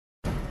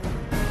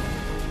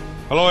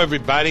Hello,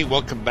 everybody.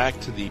 Welcome back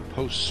to the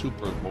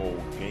post-Super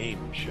Bowl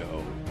game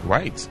show.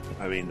 Right.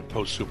 I mean, the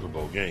post-Super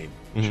Bowl game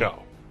Mm-hmm.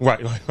 show. Right.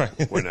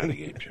 We're not a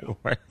game show.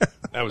 Right.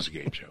 That was a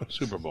game show.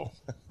 Super Bowl.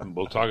 And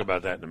we'll talk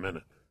about that in a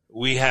minute.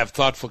 We have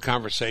thoughtful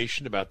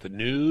conversation about the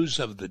news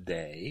of the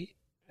day,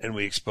 and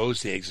we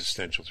expose the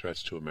existential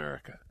threats to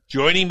America.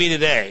 Joining me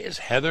today is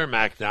Heather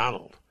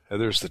MacDonald.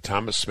 Heather's the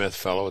Thomas Smith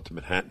Fellow at the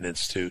Manhattan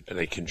Institute and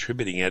a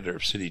contributing editor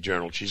of City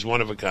Journal. She's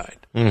one of a kind.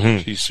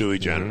 Mm-hmm. She's sui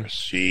generis.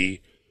 She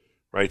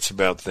writes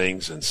about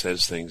things and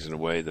says things in a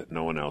way that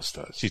no one else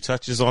does. She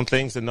touches on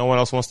things that no one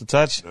else wants to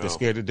touch. No. They're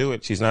scared to do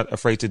it. She's not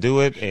afraid to do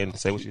it and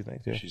say what she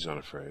thinks. Yeah. She's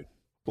unafraid.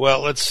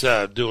 Well, let's do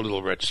a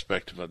little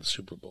retrospective of the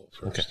Super Bowl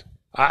first.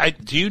 Okay.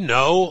 Do you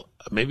know,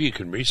 maybe you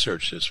can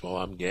research this while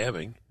I'm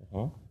gabbing,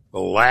 the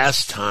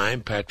last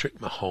time Patrick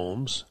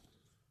Mahomes,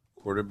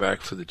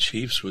 quarterback for the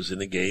Chiefs, was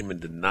in a game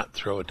and did not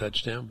throw a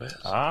touchdown pass?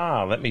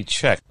 Let me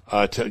check.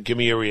 Give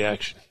me your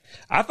reaction.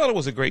 I thought it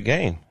was a great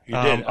game. You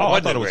did? I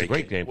thought it was a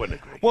great game. Wasn't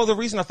it great? Well, the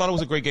reason I thought it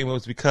was a great game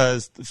was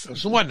because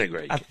So wasn't it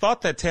great? I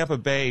thought that Tampa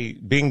Bay,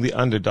 being the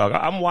underdog,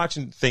 I'm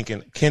watching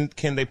thinking, can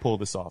they pull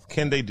this off?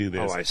 Can they do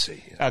this? Oh, I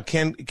see.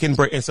 Can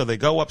break, and so they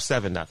go up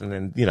 7-0,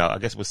 and then I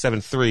guess it was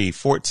 7-3,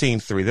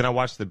 14-3. Then I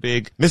watched the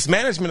big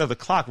mismanagement of the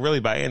clock,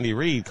 really, by Andy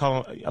Reid,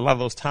 calling a lot of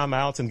those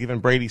timeouts and giving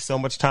Brady so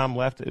much time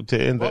left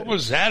to end. What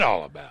was that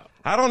all about?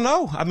 I don't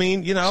know. I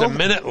mean, It's a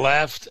minute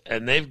left,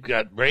 and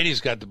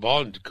Brady's got the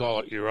ball and to call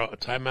a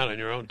timeout on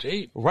your own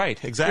team.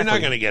 Right, exactly. You're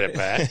not going to get it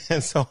back.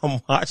 And so I'm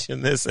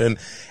watching this, and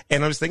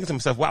I'm just thinking to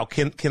myself, wow,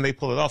 can they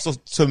pull it off? So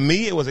to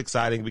me, it was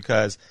exciting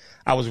because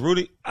I was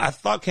rooting. I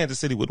thought Kansas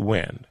City would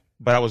win,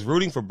 but I was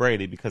rooting for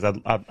Brady because I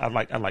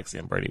like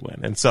seeing Brady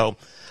win, and so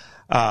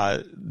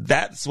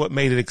that's what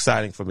made it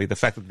exciting for me. The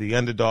fact that the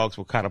underdogs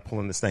were kind of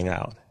pulling this thing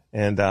out,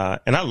 and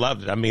I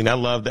loved it. I mean, I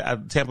loved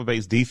Tampa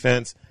Bay's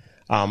defense.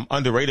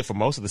 Underrated for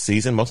most of the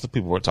season. Most of the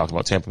people were talking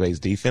about Tampa Bay's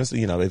defense.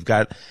 They've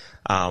got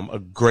a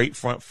great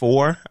front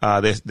four.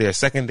 Their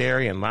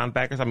secondary and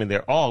linebackers, I mean,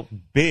 they're all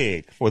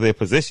big for their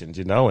positions,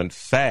 and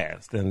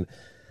fast. And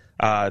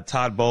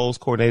Todd Bowles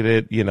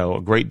coordinated,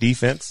 a great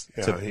defense.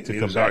 He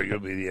to was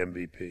arguably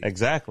the MVP.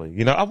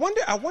 Exactly. I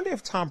wonder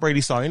if Tom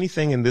Brady saw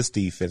anything in this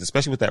defense,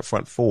 especially with that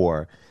front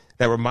four,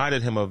 that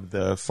reminded him of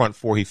the front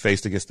four he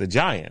faced against the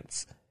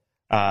Giants.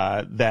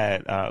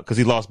 Because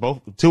he lost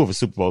two of his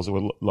Super Bowls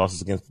were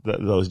losses against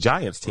those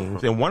Giants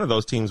teams, and one of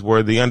those teams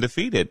were the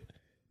undefeated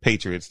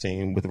Patriots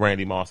team with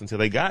Randy Moss until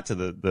they got to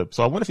the.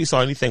 So I wonder if he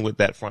saw anything with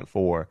that front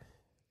four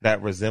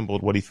that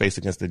resembled what he faced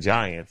against the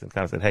Giants, and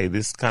kind of said, "Hey,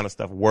 this kind of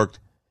stuff worked,"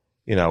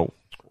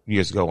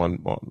 years ago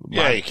on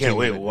you can't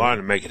wait one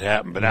to make it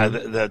happen. But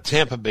the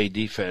Tampa Bay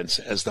defense,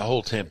 as the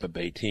whole Tampa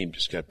Bay team,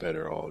 just got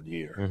better all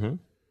year.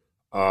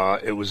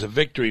 Mm-hmm. It was a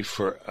victory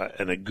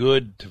and a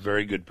good to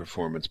very good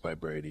performance by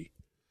Brady.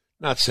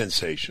 Not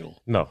sensational.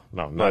 No.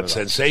 But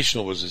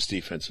sensational was his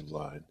defensive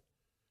line.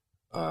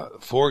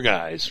 4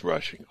 guys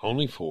rushing,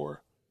 only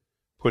 4,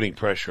 putting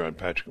pressure on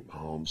Patrick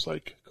Mahomes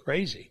like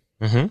crazy.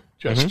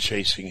 Mm-hmm.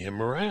 Chasing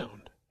him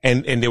around.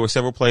 And there were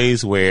several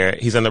plays where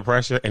he's under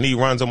pressure and he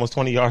runs almost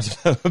 20 yards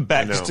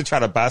back just to try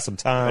to buy some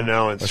time. I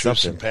know, and threw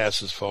some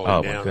passes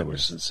falling down that were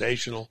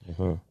sensational.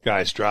 Mm-hmm.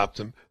 Guys dropped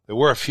them. There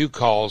were a few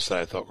calls that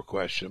I thought were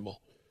questionable.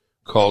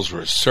 Calls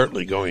were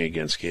certainly going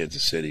against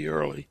Kansas City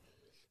early,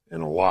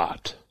 and a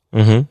lot.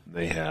 Mm-hmm.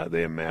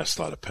 They amassed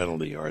a lot of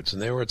penalty yards, and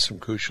they were at some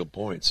crucial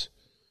points.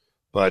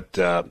 But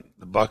the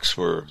Bucks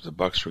were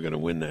going to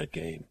win that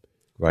game.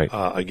 Right.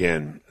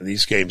 Again,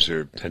 these games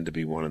tend to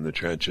be won in the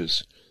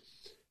trenches,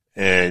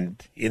 and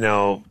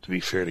to be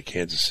fair to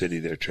Kansas City,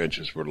 their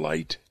trenches were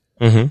light.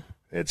 Mm-hmm.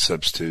 They had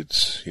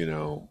substitutes,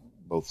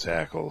 both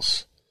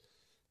tackles.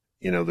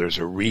 There's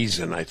a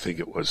reason. I think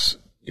it was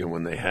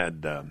when they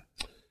had.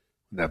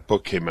 That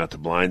book came out, The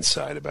Blind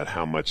Side, about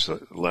how much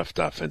the left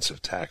offensive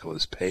tackle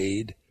is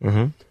paid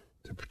to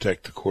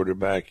protect the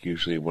quarterback,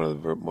 usually one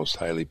of the most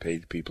highly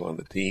paid people on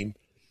the team.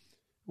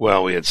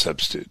 Well, we had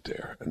substitute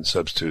there, and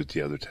substitute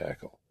the other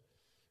tackle.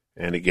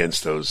 And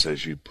against those,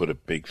 as you put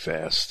it, big,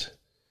 fast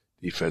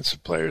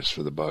defensive players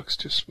for the Bucks,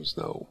 just was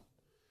no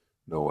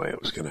way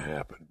it was going to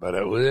happen. But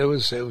it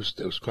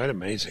was quite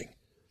amazing.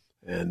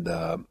 And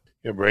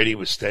Brady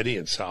was steady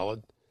and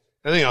solid.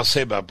 The thing I'll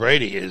say about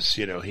Brady is,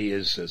 he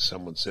is, as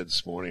someone said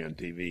this morning on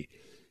TV,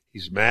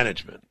 he's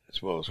management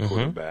as well as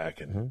quarterback,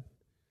 and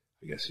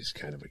I guess he's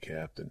kind of a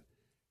captain.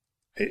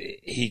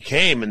 He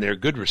came, and there are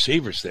good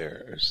receivers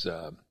there. There's,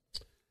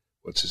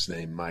 what's his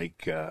name,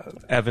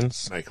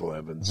 Evans. Michael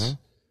Evans,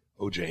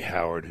 O.J.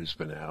 Howard, who's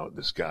been out,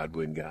 this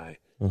Godwin guy.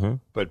 Mm-hmm.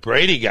 But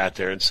Brady got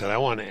there and said, I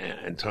want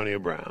Antonio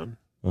Brown,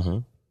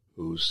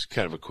 who's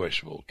kind of a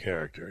questionable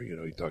character.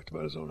 He talked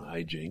about his own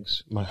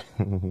hijinks.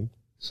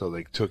 So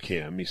they took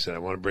him. He said, I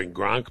want to bring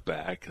Gronk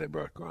back. They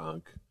brought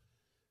Gronk.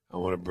 I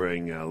want to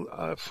bring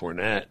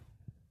Fournette.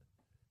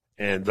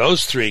 And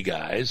those 3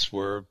 guys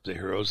were the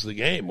heroes of the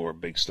game, or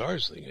big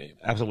stars of the game.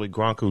 Absolutely.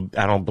 Gronk, who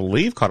I don't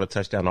believe caught a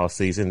touchdown all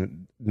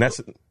season.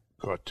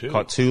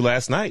 Caught two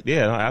last night.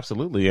 Yeah, no,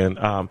 absolutely. And,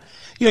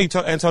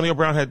 Antonio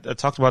Brown had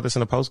talked about this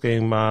in a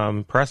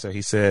post-game presser.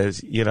 He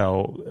says,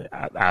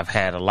 I've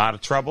had a lot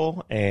of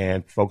trouble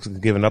and folks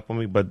have given up on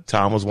me, but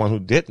Tom was one who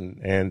didn't.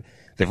 And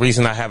the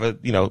reason I have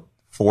a,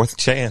 fourth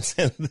chance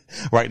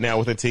right now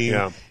with the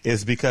team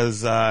is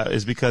because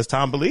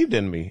Tom believed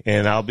in me,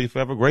 and I'll be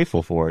forever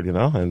grateful for it,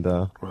 And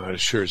well, it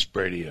assures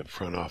Brady a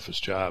front office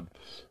job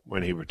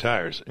when he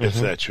retires, if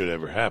that should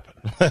ever happen.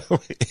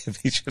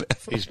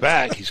 He's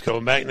back. He's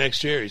coming back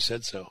next year. He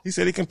said so. He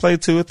said he can play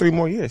 2 or 3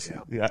 more years.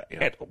 Yeah.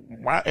 And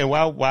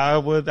why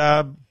would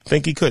I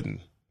think he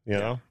couldn't?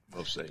 We'll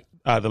see.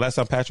 The last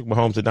time Patrick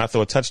Mahomes did not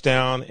throw a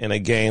touchdown in a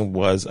game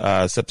was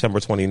September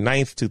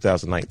 29th,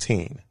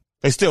 2019.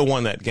 They still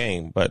won that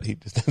game, but he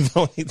just didn't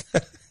throw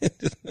anything.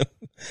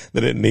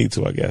 They didn't need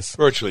to, I guess.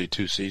 Virtually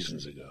 2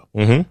 seasons ago.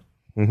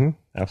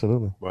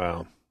 Absolutely.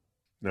 Wow.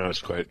 No,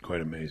 it's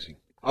quite amazing.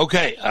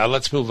 Okay,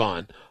 let's move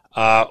on.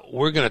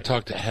 We're going to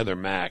talk to Heather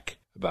Mack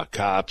about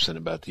cops and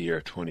about the year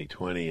of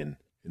 2020 and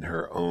in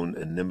her own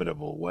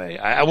inimitable way.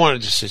 I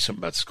wanted to say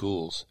something about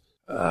schools,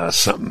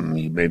 something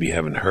you maybe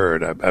haven't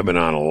heard. I've been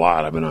on a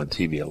lot. I've been on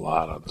TV a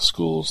lot on the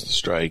schools, the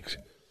strike,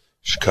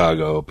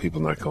 Chicago,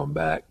 people not going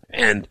back.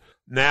 And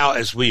now,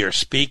 as we are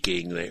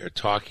speaking, they are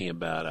talking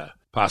about a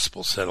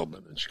possible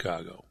settlement in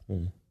Chicago.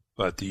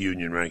 But the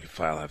union rank and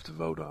file have to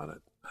vote on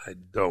it. I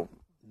don't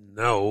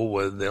know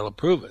whether they'll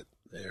approve it.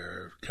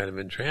 They're kind of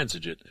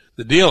intransigent.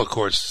 The deal, of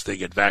course, is they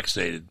get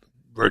vaccinated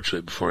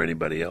virtually before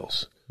anybody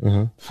else.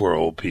 For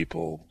old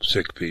people,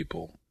 sick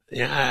people.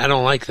 Yeah, I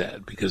don't like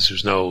that because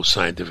there's no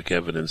scientific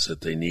evidence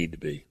that they need to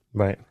be.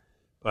 Right.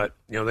 But,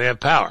 they have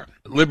power.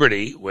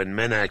 Liberty, when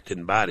men act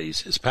in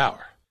bodies, is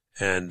power.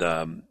 And,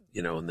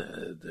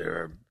 there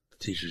are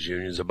teachers'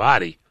 unions, a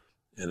body,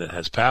 and it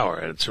has power,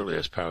 and it certainly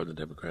has power in the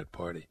Democrat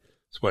Party.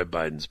 That's why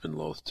Biden's been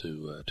loath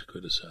to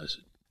criticize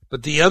it.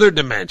 But the other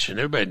dimension,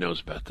 everybody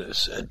knows about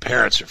this, and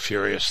parents are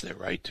furious, they're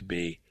right to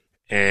be,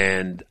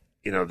 and,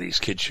 these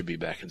kids should be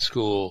back in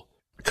school.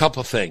 A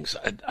couple of things.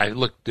 I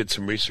did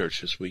some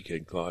research this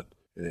weekend, Claude,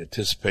 in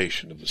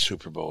anticipation of the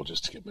Super Bowl,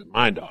 just to get my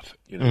mind off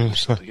it, do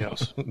something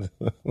else.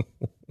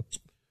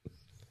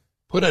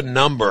 Put a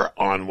number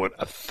on what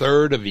a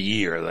third of a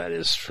year, that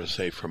is, from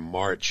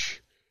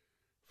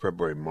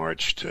February,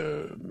 March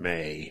to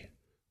May,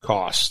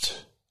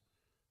 cost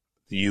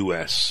the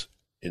U.S.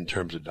 in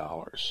terms of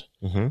dollars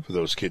for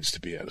those kids to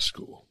be out of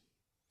school.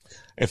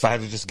 If I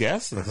had to just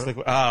guess,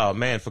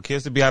 for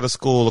kids to be out of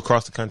school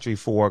across the country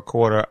for a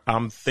quarter,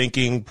 I'm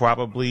thinking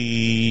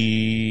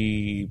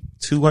probably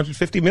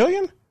 $250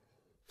 million?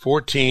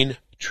 $14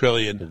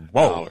 trillion.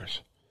 Whoa.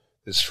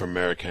 This is from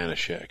Americana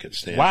Shack at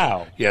Stanford.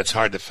 Wow. Yeah, it's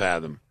hard to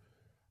fathom.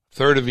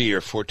 Third of a year,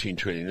 $14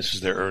 trillion. This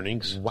is their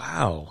earnings.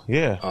 Wow.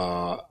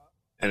 Yeah.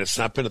 And it's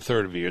not been a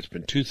third of a year. It's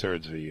been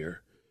 2/3 of a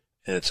year.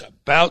 And it's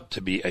about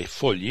to be a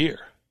full year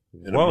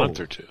in a month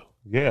or two.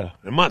 Yeah.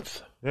 In a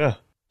month. Yeah.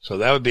 So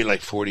that would be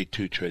like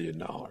 $42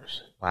 trillion.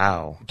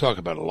 Wow. Talk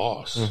about a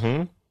loss.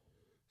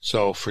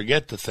 So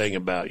forget the thing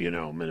about,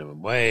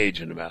 minimum wage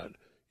and about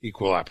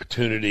equal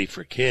opportunity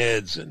for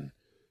kids. And,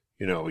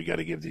 we got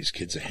to give these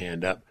kids a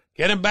hand up.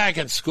 Get them back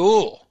in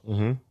school.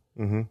 Do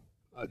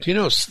you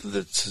know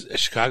that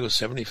Chicago,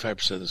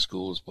 75% of the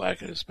school is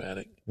black and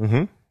Hispanic?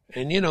 And,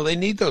 they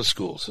need those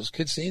schools. Those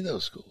kids need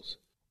those schools.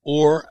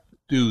 Or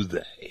do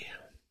they?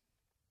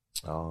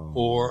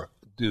 Or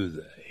do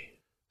they?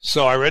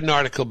 So I read an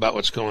article about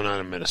what's going on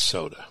in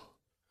Minnesota,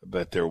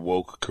 about their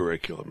woke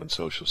curriculum in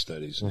social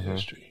studies and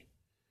history.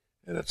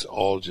 And it's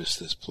all just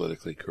this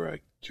politically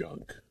correct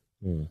junk.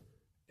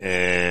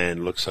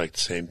 And looks like the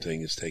same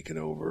thing is taking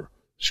over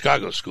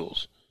Chicago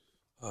schools.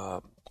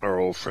 Our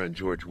old friend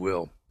George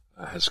Will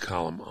has a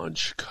column on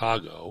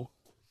Chicago.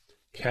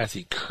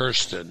 Kathy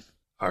Kirsten,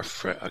 a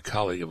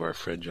colleague of our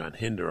friend John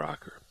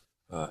Hinderacher,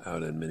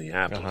 out in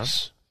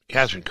Minneapolis.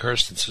 Catherine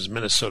Kirsten says,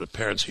 Minnesota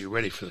parents, are you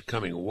ready for the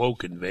coming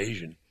woke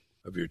invasion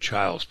of your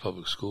child's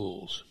public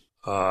schools?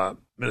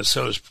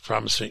 Minnesota is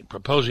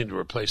proposing to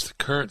replace the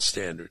current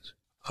standards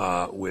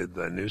with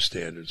new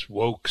standards.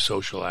 Woke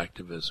social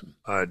activism.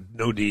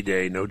 No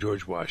D-Day, no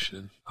George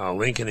Washington.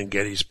 Lincoln and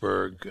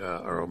Gettysburg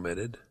are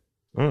omitted.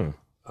 World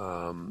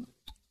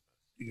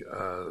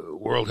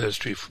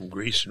history from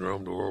Greece and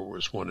Rome to World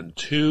Wars I and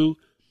II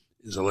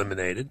is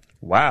eliminated.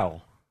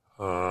 Wow.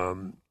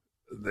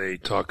 They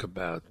talk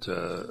about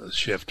a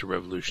shift, a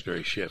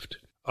revolutionary shift.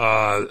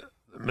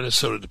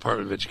 Minnesota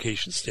Department of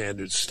Education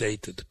standards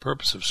state that the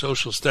purpose of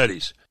social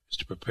studies is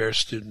to prepare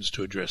students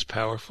to address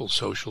powerful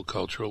social,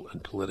 cultural,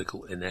 and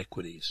political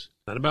inequities.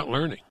 It's not about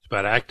learning. It's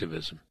about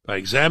activism. By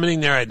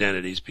examining their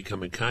identities,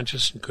 becoming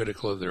conscious and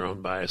critical of their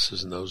own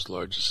biases and those of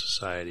larger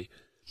society,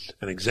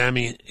 and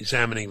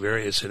examining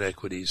various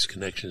inequities,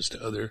 connections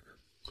to other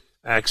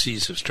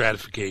axes of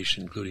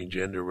stratification, including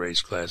gender,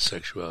 race, class,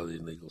 sexuality,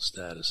 and legal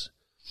status,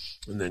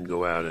 and then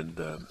go out and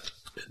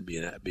be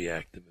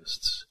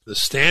activists. The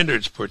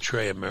standards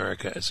portray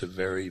America as a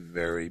very,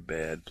 very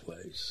bad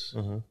place.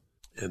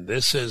 And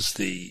this is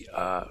the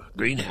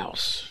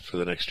greenhouse for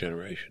the next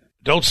generation.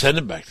 Don't send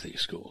them back to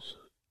these schools.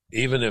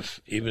 even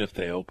if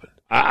they open.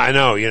 I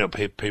know,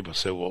 people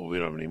say, well, we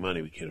don't have any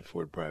money. We can't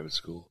afford private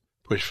school.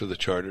 Push for the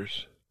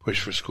charters.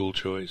 Push for school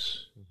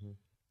choice. Mm-hmm.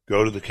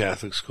 Go to the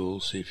Catholic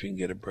schools, see if you can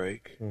get a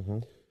break. Mm-hmm.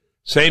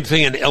 Same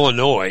thing in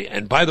Illinois.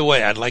 And by the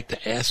way, I'd like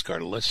to ask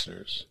our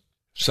listeners,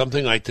 if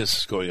something like this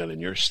is going on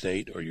in your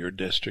state or your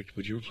district,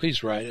 would you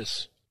please write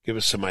us? Give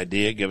us some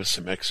idea. Give us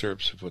some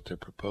excerpts of what they're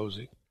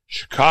proposing.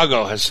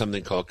 Chicago has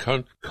something called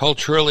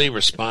culturally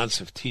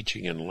responsive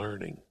teaching and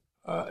learning.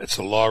 It's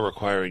a law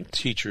requiring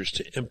teachers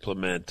to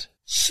implement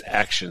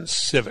action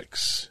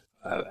civics,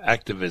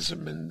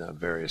 activism in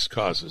various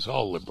causes,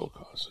 all liberal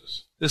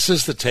causes. This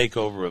is the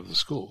takeover of the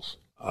schools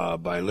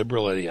by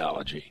liberal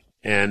ideology.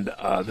 And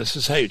this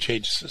is how you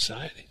change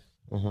society.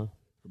 Mm-hmm.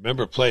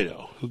 Remember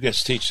Plato. Who gets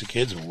to teach the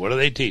kids and what do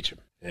they teach them?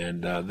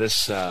 And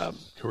this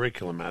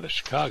curriculum out of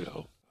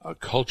Chicago,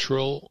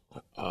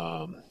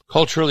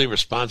 culturally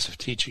responsive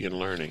teaching and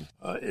learning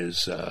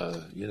is,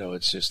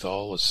 it's just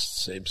all the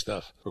same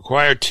stuff.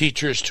 Require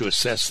teachers to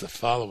assess the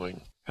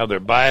following: how their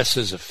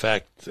biases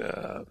affect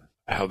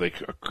how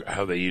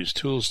they use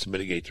tools to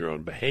mitigate their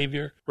own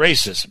behavior,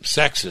 racism,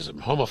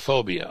 sexism,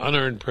 homophobia,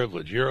 unearned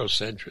privilege,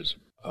 Eurocentrism.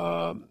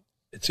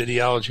 Its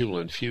ideology will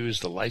infuse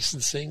the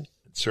licensing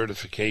and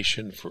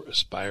certification for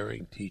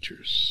aspiring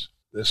teachers.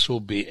 This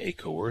will be a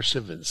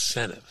coercive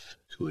incentive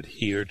to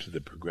adhere to the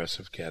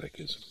progressive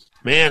catechism.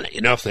 Man,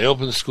 if they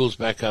open the schools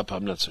back up,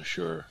 I'm not so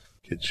sure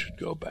kids should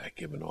go back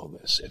given all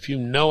this. If you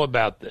know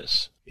about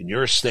this in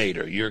your state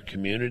or your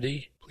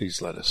community,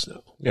 please let us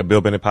know. Yeah,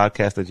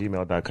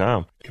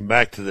 BillBennettPodcast@gmail.com. Come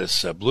back to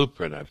this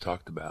blueprint I've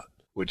talked about,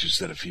 which is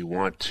that if you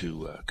want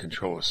to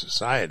control a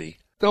society,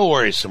 don't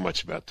worry so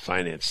much about the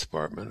finance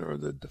department or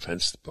the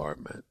defense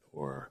department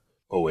or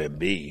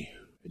OMB,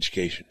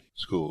 education,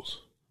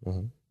 schools.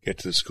 Mm-hmm. Get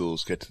to the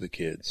schools, get to the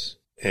kids.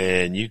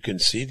 And you can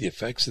see the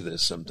effects of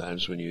this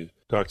sometimes when you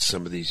talk to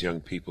some of these young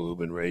people who've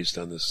been raised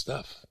on this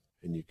stuff.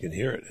 And you can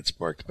hear it. It's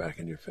sparked back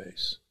in your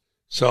face.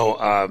 So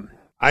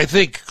I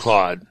think,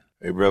 Claude,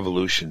 a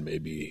revolution may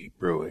be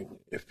brewing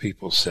if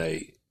people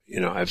say,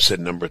 I've said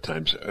a number of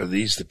times, are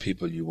these the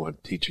people you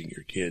want teaching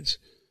your kids?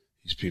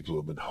 These people who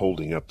have been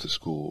holding up the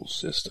school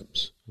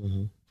systems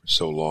mm-hmm. for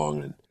so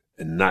long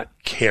and not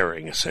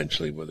caring,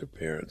 essentially, whether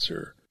parents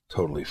are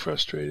totally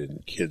frustrated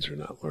and kids are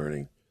not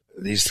learning.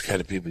 Are these the kind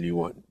of people you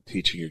want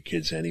teaching your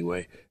kids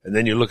anyway? And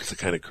then you look at the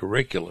kind of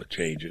curricular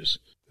changes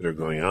that are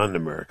going on in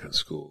American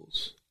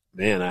schools.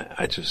 Man,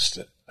 I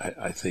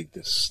think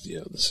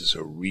this is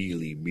a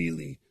really,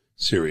 really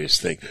serious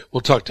thing.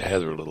 We'll talk to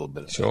Heather a little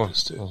bit about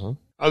this too. Uh-huh.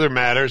 Other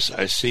matters,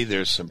 I see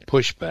there's some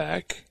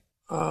pushback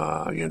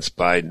against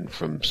Biden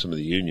from some of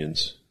the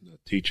unions, the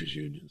teachers'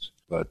 unions.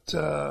 But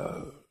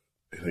I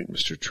think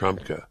Mr.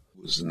 Trumka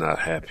was not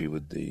happy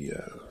with the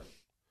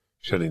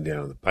shutting down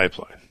of the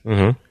pipeline.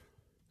 Mm-hmm.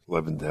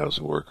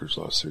 11,000 workers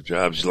lost their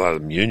jobs. A lot of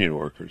them union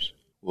workers.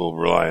 We'll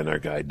rely on our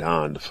guy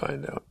Don to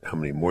find out how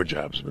many more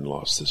jobs have been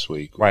lost this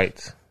week.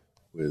 Right.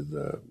 With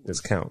the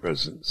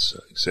president's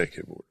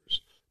executive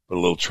orders. But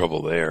a little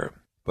trouble there.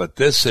 But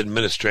this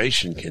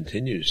administration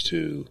continues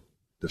to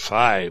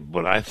defy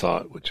what I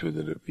thought, which would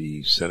it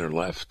be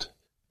center-left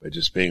by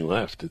just being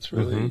left. It's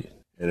really, mm-hmm.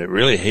 and it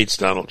really hates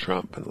Donald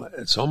Trump. And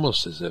it's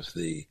almost as if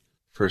the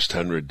first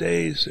 100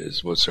 days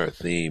is what's our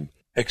theme.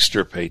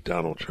 Extirpate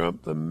Donald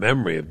Trump, the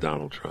memory of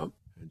Donald Trump,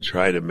 and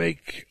try to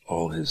make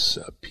all his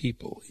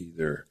people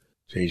either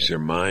change their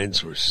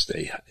minds or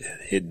stay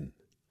hidden.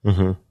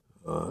 Mm-hmm.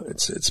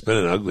 It's been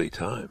an ugly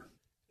time,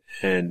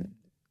 and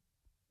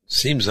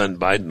seems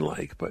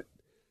un-Biden-like, but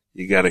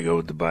you got to go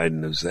with the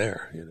Biden who's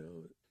there.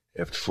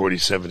 After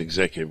 47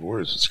 executive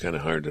orders, it's kind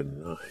of hard to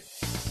deny.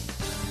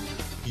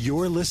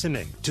 You're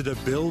listening to The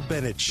Bill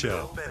Bennett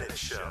Show.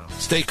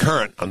 Stay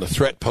current on the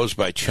threat posed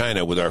by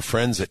China with our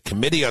friends at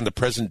Committee on the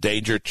Present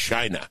Danger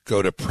China.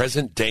 Go to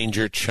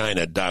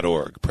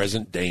presentdangerchina.org.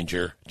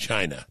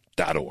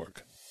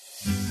 Presentdangerchina.org.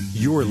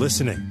 You're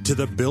listening to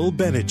The Bill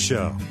Bennett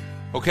Show.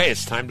 Okay,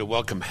 it's time to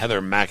welcome Heather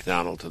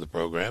MacDonald to the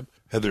program.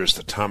 Heather is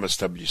the Thomas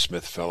W.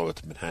 Smith Fellow at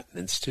the Manhattan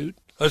Institute.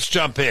 Let's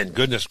jump in.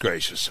 Goodness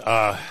gracious.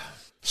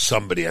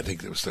 Somebody, I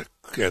think it was the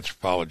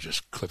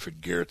anthropologist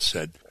Clifford Geertz,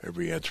 said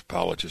every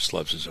anthropologist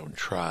loves his own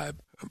tribe.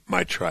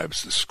 My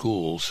tribe's the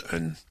schools,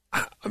 and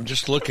I'm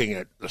just looking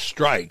at the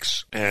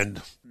strikes,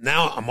 and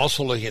now I'm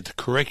also looking at the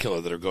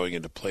curricula that are going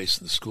into place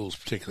in the schools,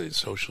 particularly in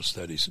social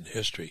studies and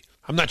history.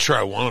 I'm not sure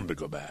I want them to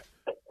go back.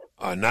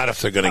 Not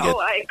if they're going to get... Oh,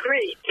 I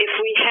agree. If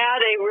we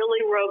had a really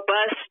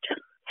robust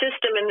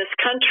system in this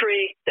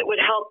country that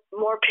would help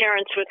more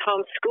parents with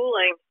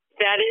homeschooling,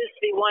 that is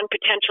the one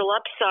potential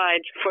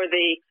upside for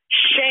the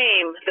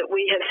shame that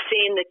we have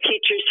seen the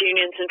teachers'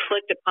 unions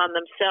inflict upon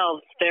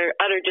themselves, their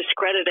utter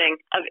discrediting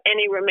of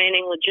any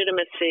remaining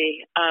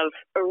legitimacy of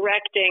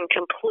erecting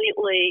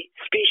completely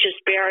specious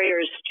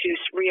barriers to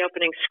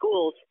reopening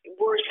schools.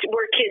 Were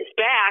kids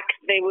back,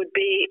 they would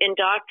be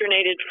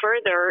indoctrinated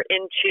further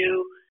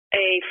into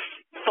a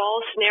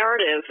false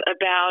narrative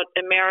about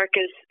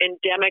America's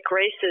endemic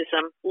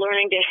racism,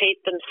 learning to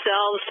hate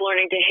themselves,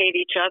 learning to hate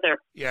each other.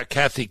 Yeah,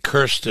 Kathy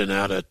Kirsten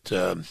out at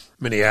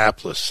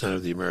Minneapolis, Center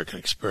of the American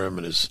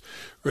Experiment, has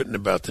written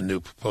about the new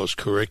proposed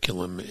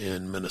curriculum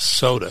in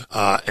Minnesota,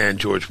 and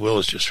George Will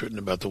has just written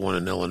about the one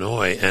in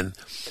Illinois. And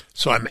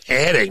so I'm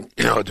adding,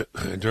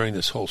 during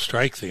this whole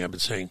strike thing, I've been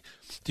saying,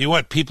 do you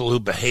want people who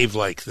behave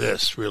like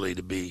this really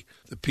to be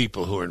the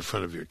people who are in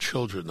front of your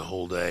children the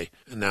whole day?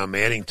 And now I'm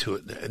adding to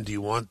it, and do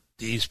you want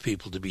these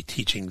people to be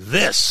teaching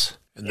this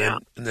and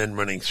then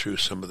running through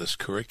some of this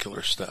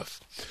curricular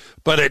stuff?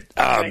 But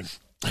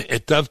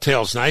it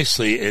dovetails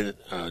nicely,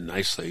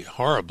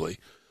 horribly,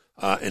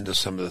 into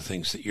some of the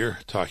things that you're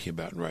talking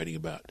about and writing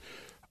about.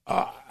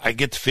 I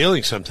get the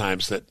feeling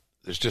sometimes that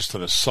there's just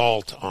an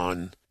assault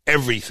on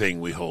everything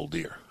we hold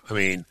dear. I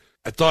mean,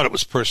 I thought it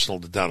was personal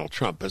to Donald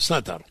Trump, but it's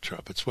not Donald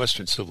Trump. It's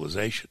Western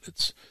civilization.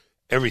 It's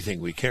everything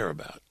we care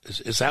about.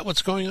 Is that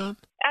what's going on?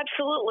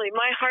 Absolutely.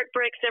 My heart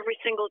breaks every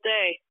single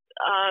day.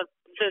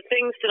 The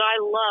things that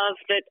I love,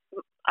 that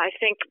I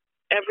think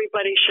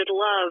everybody should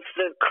love,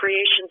 the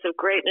creations of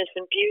greatness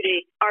and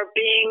beauty, are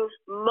being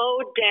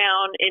mowed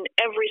down in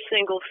every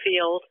single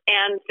field.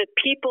 And the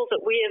people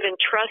that we have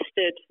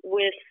entrusted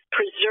with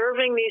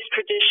preserving these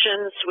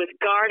traditions, with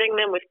guarding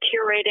them, with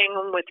curating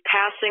them, with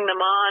passing them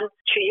on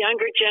to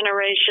younger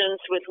generations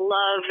with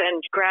love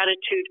and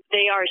gratitude,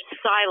 they are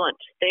silent.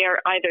 They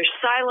are either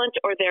silent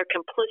or they're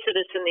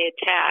complicitous in the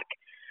attack.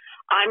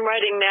 I'm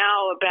writing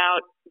now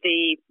about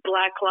the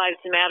Black Lives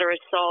Matter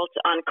assault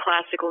on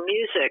classical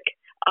music.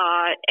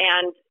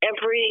 And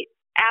every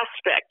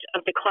aspect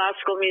of the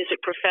classical music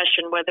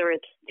profession, whether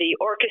it's the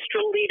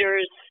orchestral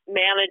leaders,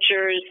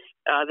 managers,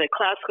 the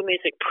classical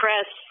music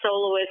press,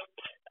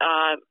 soloists,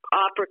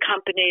 opera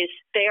companies,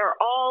 they are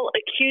all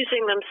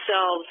accusing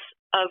themselves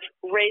of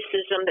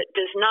racism that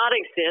does not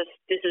exist.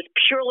 This is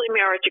purely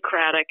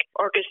meritocratic.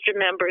 Orchestra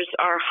members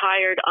are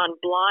hired on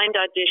blind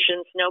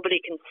auditions.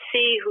 Nobody can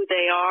see who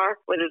they are,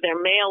 whether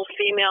they're male,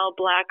 female,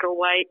 black, or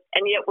white,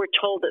 and yet we're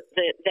told that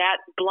that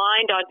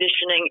blind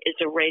auditioning is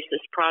a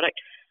racist product.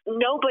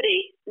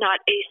 Nobody,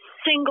 not a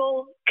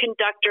single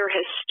conductor,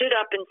 has stood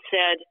up and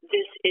said,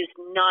 this is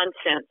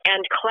nonsense.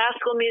 And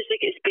classical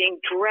music is being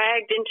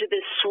dragged into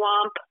this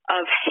swamp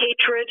of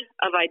hatred,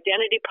 of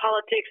identity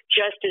politics,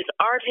 just as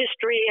art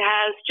history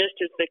has, just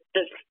as the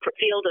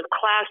field of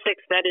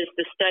classics, that is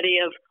the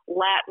study of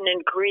Latin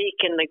and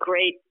Greek and the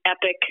great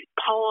epic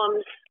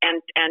poems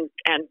and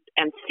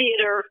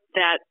theater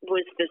that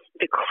was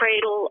the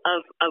cradle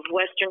of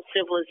Western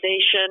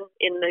civilization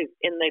in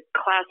the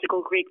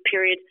classical Greek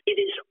period.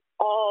 It is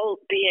all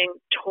being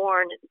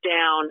torn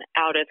down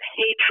out of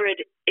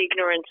hatred,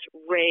 ignorance,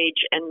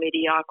 rage, and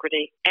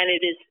mediocrity. And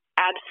it is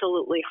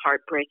absolutely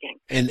heartbreaking.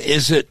 And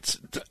does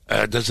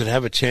it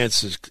have a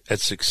chance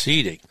at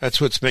succeeding? That's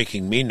what's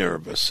making me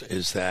nervous,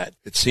 is that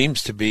it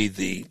seems to be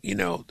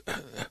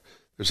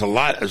there's a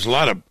lot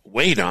of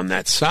weight on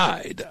that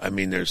side. I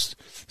mean, there's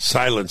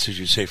silence, as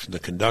you say, from the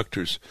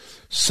conductors,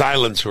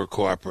 silence or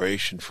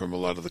cooperation from a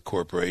lot of the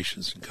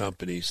corporations and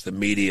companies, the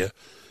media.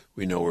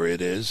 We know where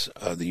it is,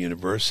 the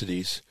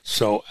universities.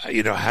 So,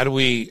 how do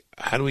we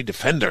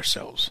defend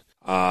ourselves?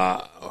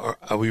 Or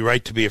are we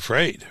right to be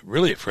afraid,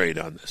 really afraid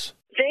on this?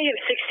 They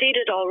have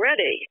succeeded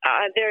already.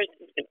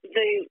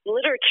 The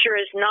literature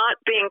is not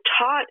being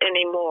taught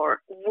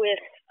anymore with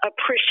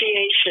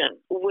appreciation,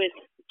 with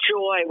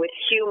joy, with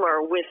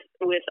humor,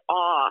 with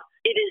awe.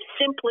 It is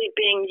simply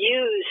being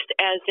used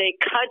as a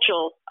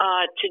cudgel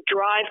to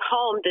drive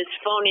home this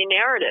phony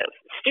narrative.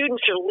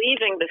 Students are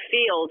leaving the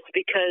fields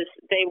because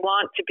they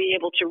want to be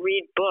able to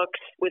read books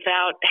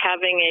without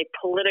having a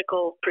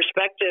political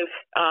perspective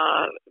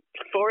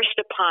forced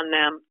upon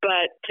them.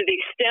 But to the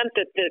extent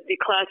that the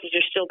classes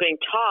are still being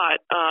taught,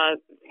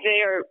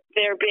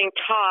 they're being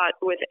taught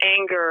with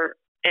anger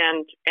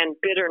and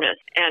bitterness,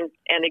 and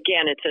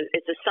again, it's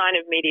a sign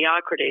of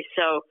mediocrity.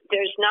 So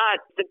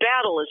the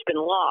battle has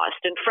been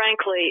lost, and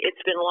frankly,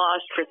 it's been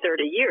lost for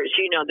 30 years.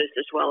 You know this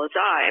as well as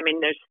I. I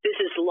mean, this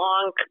is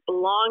long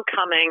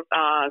coming.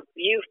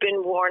 You've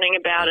been warning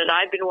about it.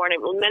 I've been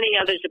warning. Well, many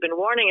others have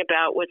been warning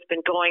about what's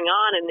been going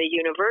on in the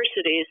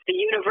universities. The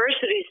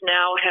universities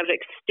now have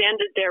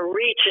extended their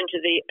reach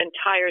into the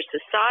entire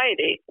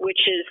society,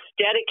 which is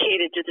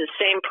dedicated to the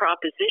same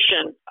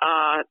proposition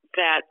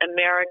that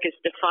America's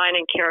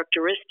defining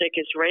characteristic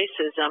is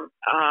racism,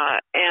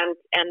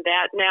 and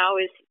that now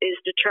is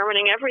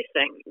determining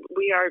everything.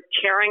 We are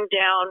tearing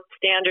down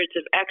standards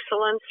of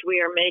excellence. We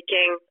are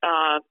making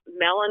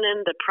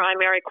melanin the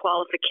primary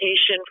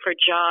qualification for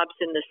jobs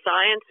in the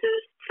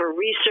sciences, for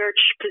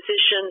research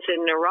positions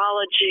in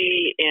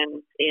neurology,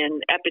 in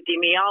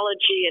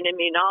epidemiology and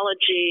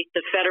immunology.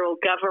 The federal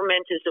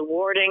government is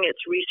awarding its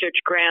research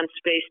grants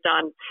based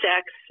on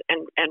sex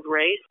and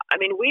race. I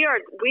mean, we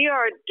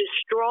are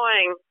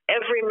destroying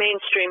every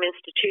mainstream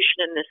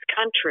institution in this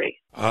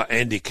country.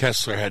 Andy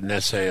Kessler had an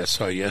essay I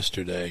saw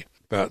yesterday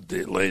about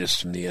the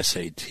latest from the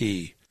SAT.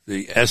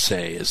 The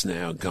essay is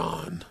now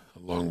gone,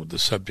 along with the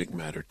subject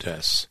matter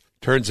tests.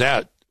 Turns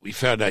out we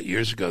found out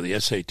years ago the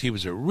SAT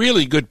was a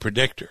really good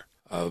predictor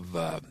of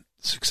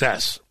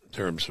success in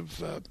terms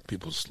of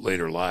people's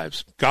later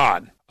lives.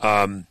 God,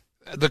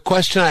 the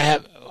question I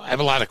have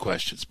a lot of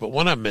questions, but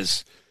one of them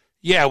is,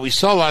 yeah, we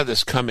saw a lot of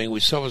this coming.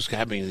 We saw what was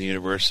happening in the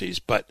universities.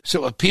 But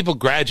so if people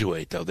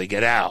graduate, though, they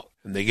get out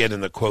and they get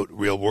in the, quote,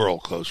 real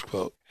world, close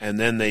quote. And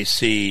then they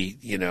see,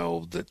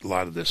 that a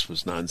lot of this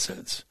was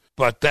nonsense.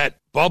 But that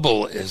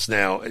bubble is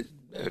now,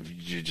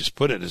 you just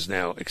put it, has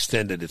now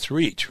extended its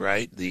reach,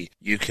 right?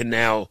 You can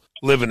now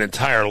live an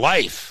entire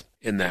life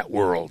in that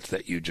world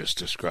that you just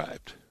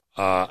described.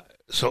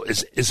 So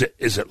is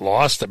it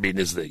lost? I mean,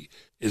 is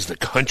the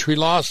country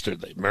lost? Are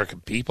the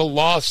American people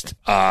lost?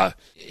 A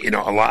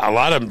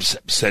lot of them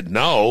said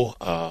no,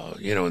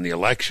 in the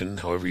election,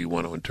 however you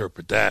want to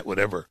interpret that,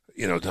 whatever,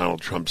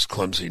 Donald Trump's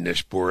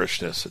clumsiness,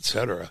 boorishness, et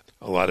cetera.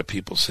 A lot of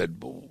people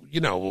said, we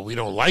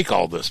don't like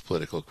all this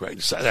political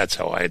correctness. That's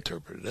how I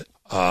interpreted it.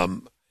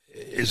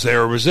 Is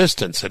there a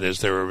resistance? And is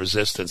there a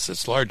resistance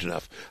that's large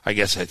enough? I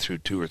guess I threw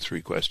 2 or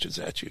 3 questions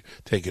at you.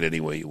 Take it any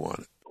way you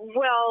want it.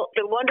 Well,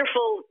 the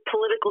wonderful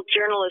political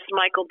journalist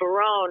Michael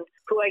Barone,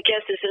 who I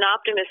guess is an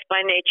optimist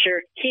by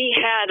nature, he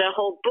had a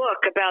whole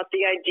book about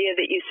the idea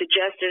that you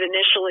suggested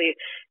initially,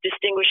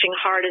 distinguishing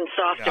hard and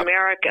soft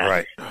America.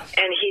 Right.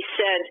 And he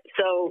said,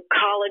 so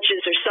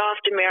colleges are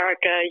soft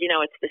America,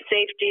 it's the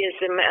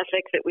safetyism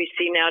ethic that we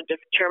see now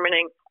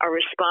determining our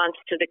response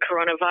to the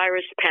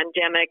coronavirus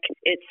pandemic.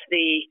 It's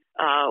the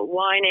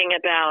whining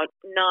about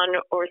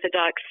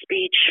non-orthodox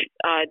speech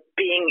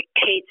being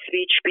hate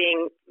speech,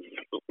 being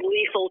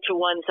lethal to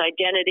one's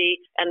identity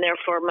and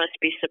therefore must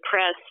be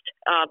suppressed.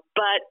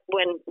 But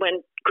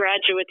when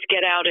graduates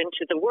get out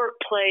into the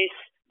workplace,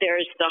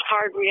 there's the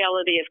hard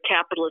reality of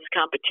capitalist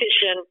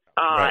competition,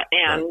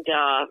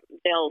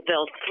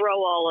 they'll throw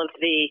all of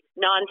the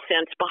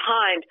nonsense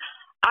behind.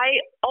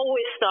 I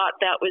always thought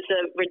that was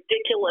a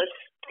ridiculous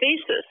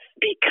thesis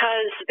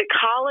because the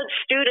college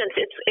students,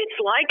 it's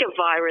like a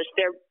virus.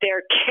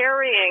 They're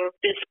carrying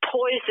this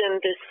poison,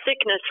 this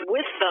sickness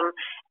with them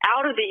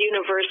out of the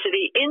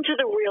university into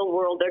the real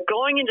world. They're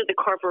going into the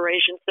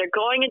corporations. They're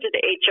going into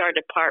the HR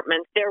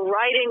department. They're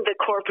writing the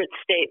corporate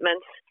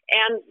statements,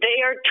 and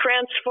they are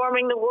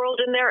transforming the world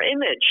in their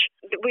image.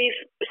 We've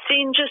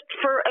seen just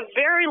for a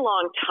very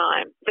long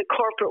time, the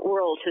corporate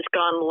world has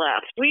gone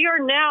left. We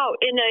are now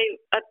in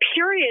a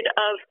period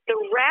of the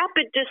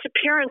rapid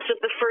disappearance of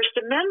the First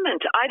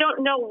Amendment. I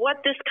don't know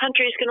what this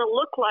country is going to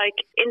look like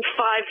in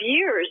 5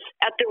 years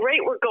at the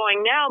rate we're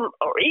going now,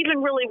 or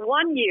even really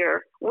 1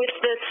 year, with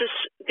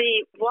the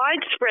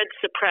widespread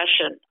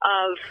suppression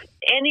of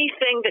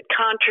anything that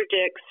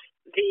contradicts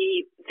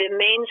the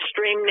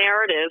mainstream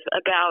narrative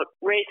about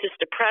racist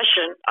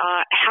oppression,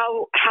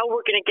 how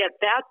we're going to get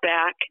that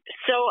back.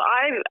 So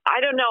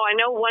I don't know. I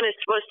know one is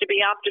supposed to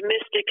be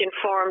optimistic in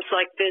forums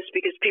like this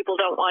because people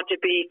don't want to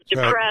be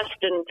depressed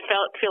and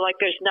feel like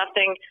there's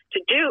nothing to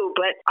do.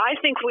 But I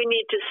think we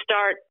need to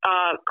start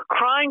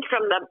crying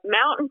from the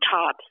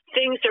mountaintops.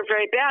 Things are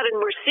very bad, and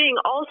we're seeing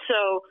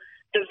also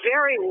the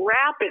very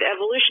rapid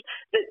evolution.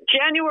 The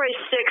January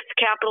 6th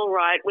Capitol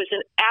riot was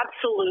an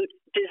absolute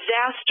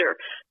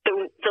disaster.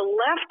 The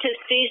left has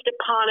seized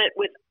upon it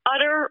with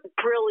utter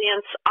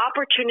brilliance,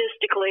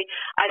 opportunistically.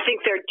 I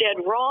think they're dead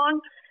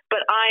wrong,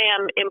 but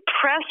I am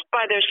impressed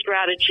by their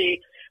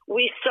strategy.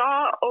 We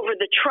saw over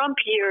the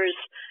Trump years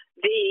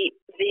the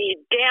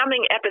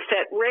damning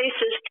epithet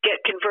racist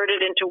get converted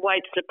into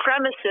white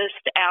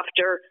supremacist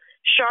after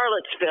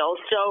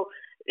Charlottesville. So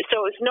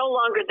it's no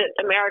longer that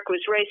America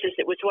was racist,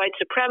 it was white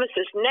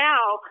supremacist.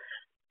 Now,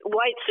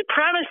 white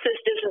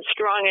supremacist isn't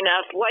strong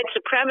enough. White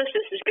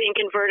supremacist is being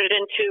converted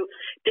into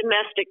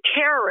domestic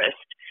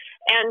terrorist.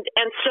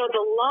 And so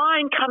the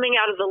line coming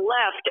out of the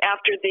left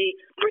after the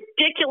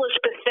ridiculous,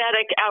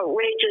 pathetic,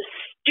 outrageous,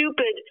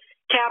 stupid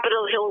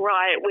Capitol Hill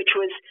riot, which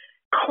was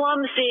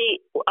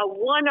clumsy, a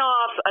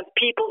one-off of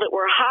people that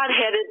were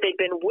hot-headed. They'd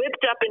been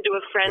whipped up into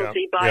a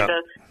frenzy by the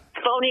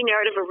phony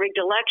narrative of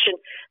rigged election.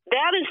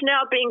 That is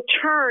now being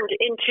turned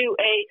into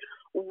a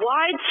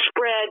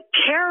widespread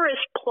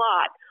terrorist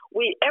plot.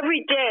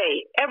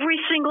 Every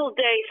single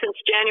day since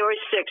January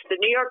 6th, the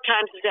New York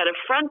Times has had a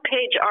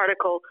front-page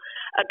article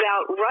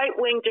about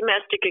right-wing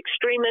domestic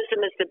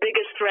extremism as the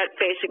biggest threat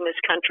facing this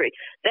country.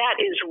 That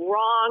is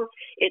wrong.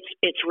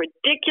 It's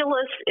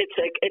ridiculous. It's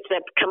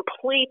a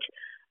complete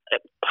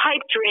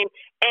pipe dream,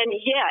 and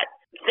yet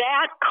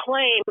that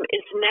claim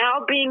is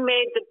now being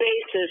made the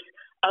basis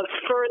of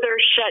further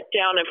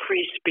shutdown of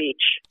free speech.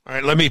 All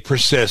right, let me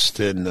persist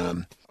in,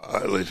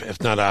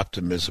 if not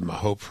optimism, a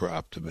hope for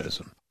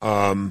optimism.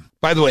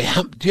 By the way,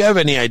 do you have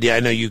any idea? I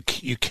know you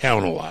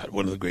count a lot.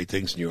 One of the great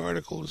things in your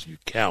article is you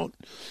count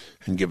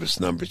and give us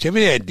numbers. Do you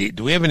have any idea?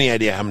 Do we have any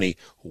idea how many,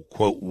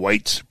 quote,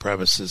 white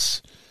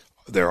supremacists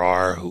there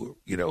are who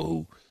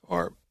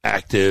are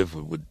active,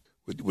 would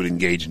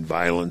engage in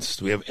violence?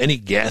 Do we have any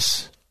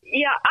guess?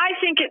 Yeah, I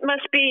think it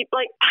must be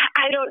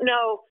I don't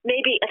know,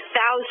 maybe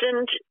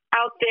 1,000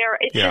 out there.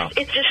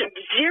 It's just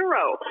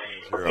zero.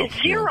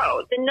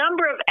 Zero. The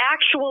number of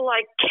actual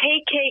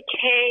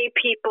KKK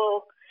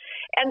people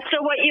And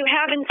so what you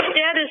have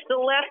instead is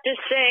the left is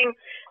saying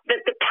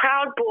that the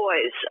Proud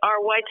Boys are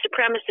white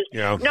supremacists.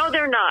 Yeah. No,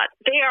 they're not.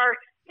 They are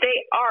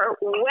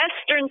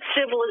Western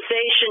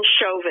civilization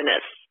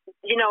chauvinists.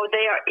 You know,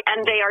 they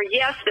are,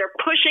 yes, they're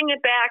pushing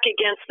it back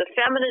against the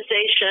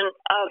feminization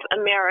of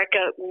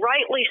America,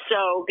 rightly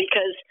so,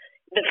 because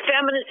the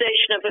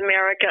feminization of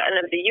America and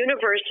of the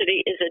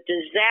university is a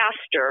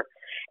disaster,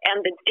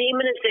 and the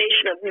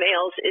demonization of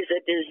males is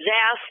a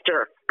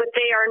disaster. But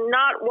they are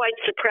not white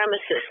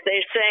supremacists.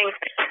 They're saying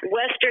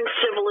Western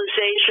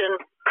civilization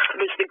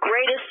was the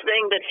greatest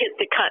thing that hit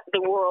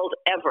the world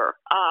ever.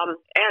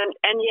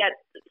 And yet,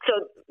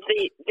 so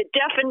the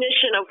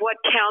definition of what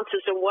counts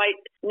as a white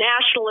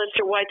nationalist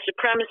or white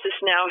supremacist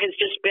now has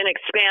just been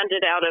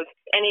expanded out of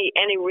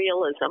any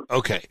realism.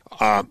 Okay,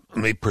 let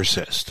me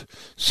persist.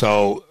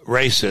 So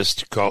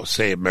racist,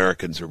 say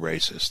Americans are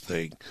racist.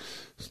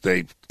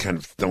 They kind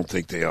of don't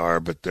think they are,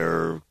 but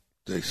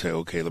they say,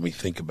 okay, let me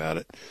think about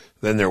it.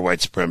 Then they're white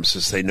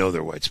supremacists. They know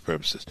they're white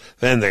supremacists.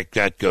 Then that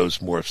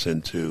morphs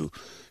into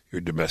your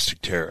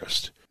domestic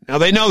terrorist. Now,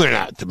 they know they're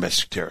not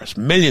domestic terrorists.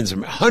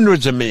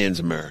 Hundreds of millions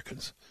of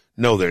Americans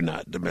know they're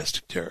not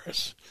domestic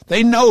terrorists.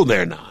 They know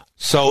they're not.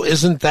 So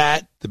isn't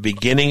that the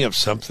beginning of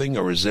something,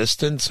 a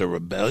resistance, a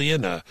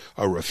rebellion, a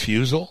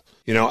refusal?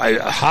 You know,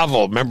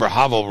 Havel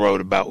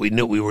wrote about we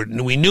knew we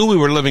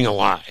were living a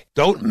lie.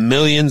 Don't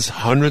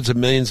hundreds of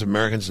millions of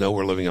Americans know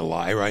we're living a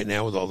lie right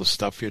now with all the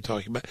stuff you're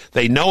talking about?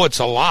 They know it's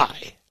a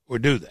lie, or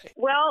do they?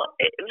 Well,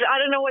 I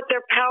don't know what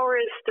their power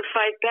is to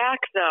fight back,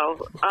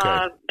 though,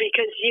 okay.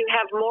 Because you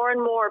have more and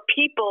more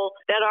people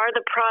that are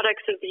the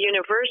products of the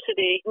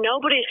university.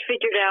 Nobody's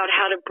figured out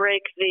how to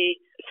break the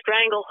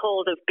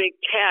stranglehold of big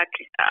tech.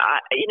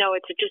 You know,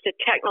 it's just a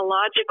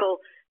technological.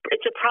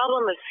 It's a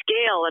problem of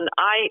scale, and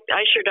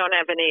I sure don't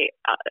have any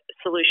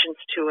solutions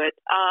to it.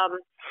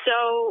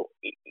 So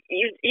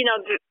you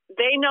know,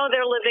 they know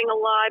they're living a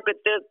lie,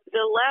 but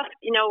the left,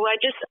 you know,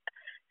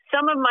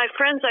 some of my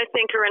friends, I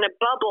think, are in a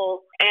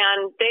bubble,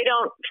 and they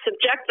don't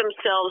subject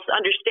themselves,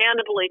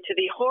 understandably, to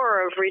the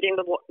horror of reading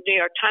the New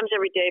York Times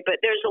every day. But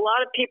there's a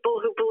lot of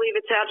people who believe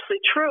it's absolutely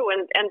true,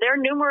 and they're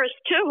numerous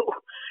too.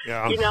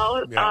 Yeah. You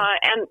know, yeah.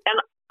 And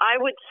I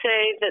would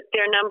say that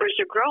their numbers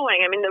are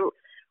growing. I mean, the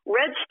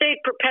red state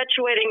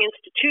perpetuating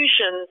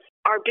institutions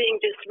are being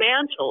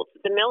dismantled.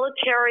 The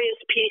military is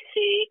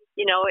PC.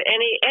 You know,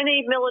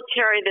 any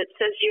military that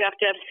says you have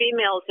to have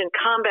females in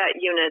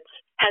combat units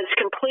has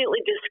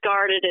completely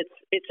discarded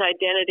its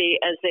identity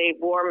as a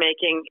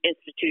war-making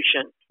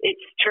institution. It's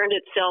turned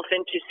itself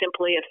into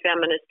simply a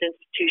feminist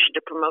institution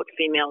to promote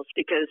females,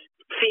 because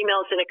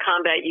females in a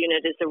combat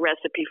unit is a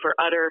recipe for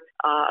utter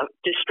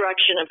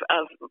destruction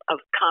of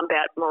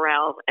combat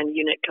morale and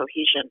unit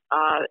cohesion.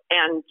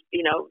 And,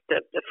 you know,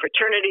 the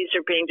fraternities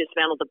are being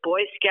dismantled. The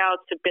Boy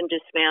Scouts have been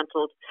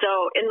dismantled.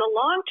 So in the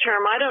long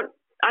term,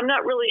 I'm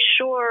not really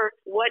sure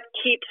what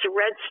keeps a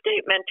red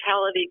state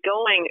mentality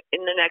going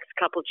in the next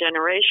couple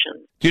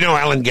generations. Do you know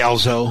Alan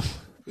Gelzo,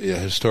 a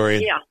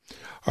historian? Yeah.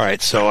 All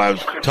right, so I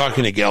was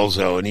talking to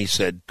Gelzo, and he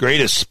said,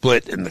 greatest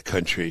split in the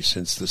country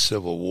since the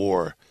Civil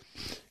War.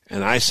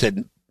 And I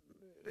said,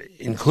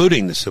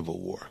 including the Civil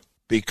War,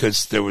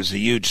 because there was a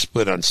huge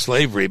split on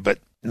slavery, but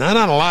not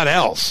on a lot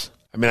else.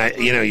 I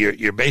mean, you know,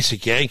 your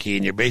basic Yankee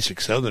and your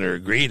basic Southerner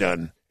agreed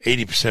on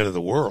 80% of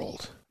the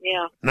world.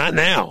 Yeah. Not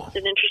now.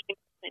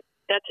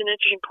 That's an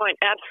interesting point.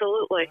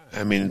 Absolutely.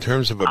 I mean, in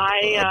terms of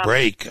a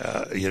break,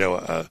 you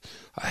know,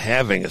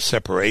 having a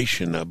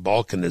separation, a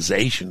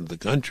balkanization of the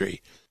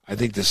country, I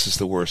think this is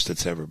the worst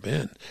it's ever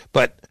been.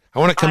 But I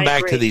want to come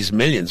back to these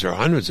millions or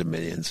hundreds of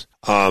millions.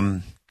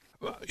 You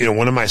know,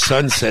 one of my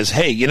sons says,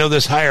 hey, you know,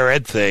 this higher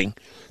ed thing,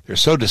 they're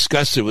so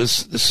disgusted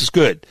with this is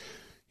good.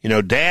 You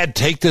know, Dad,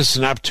 take this as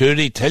an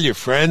opportunity, tell your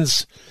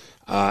friends,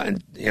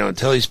 and, you know,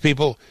 tell these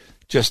people,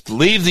 just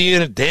leave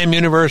the damn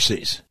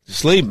universities.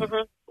 Just leave them.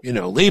 Mm-hmm. You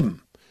know, leave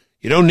them.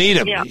 You don't need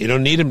them. Yeah. You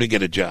don't need them to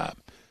get a job.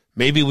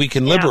 Maybe we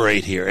can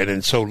liberate here. And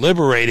in so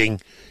liberating,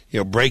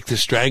 you know, break the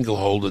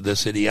stranglehold of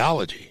this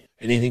ideology.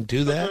 Anything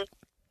to that?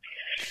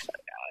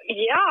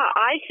 Yeah,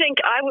 I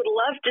think I would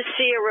love to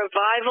see a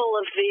revival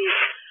of the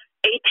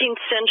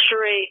 18th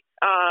century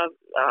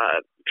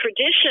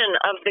tradition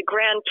of the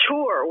Grand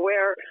Tour,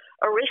 where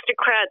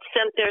aristocrats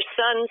sent their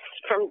sons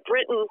from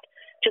Britain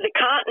to the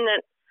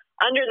continent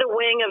under the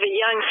wing of a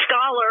young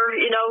scholar,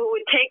 you know, who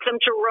would take them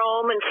to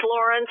Rome and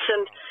Florence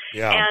and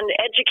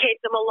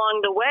educate them along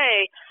the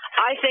way.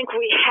 I think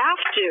we have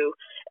to.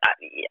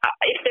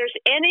 If there's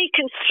any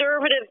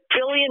conservative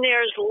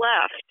billionaires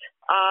left,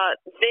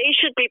 they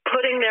should be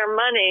putting their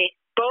money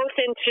both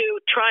into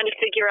trying to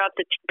figure out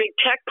the big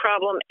tech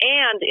problem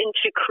and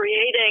into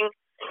creating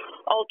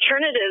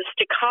alternatives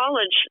to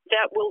college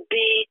that will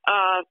be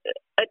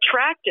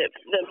attractive.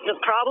 The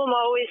problem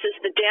always is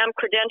the damn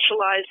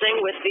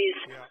credentializing with these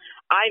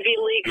Ivy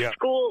League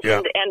schools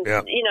and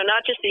you know,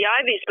 not just the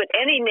Ivies, but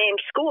any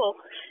named school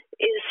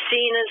is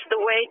seen as the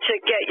way to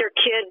get your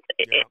kid,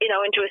 you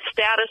know, into a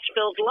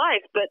status-filled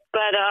life. But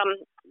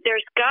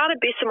there's got to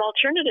be some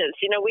alternatives.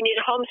 You know, we need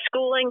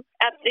homeschooling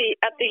at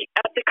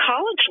the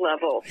college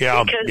level.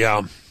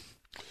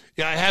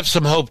 Yeah, I have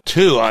some hope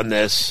too on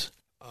this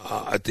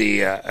at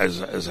the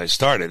as I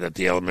started at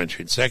the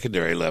elementary and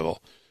secondary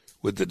level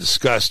with the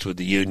disgust with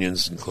the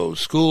unions and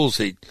closed schools.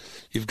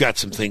 You've got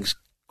some things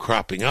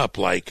cropping up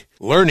like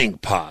learning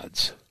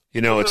pods.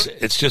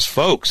 It's just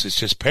folks, it's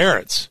just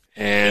parents,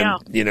 and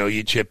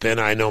you chip in.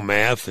 I know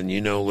math, and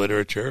you know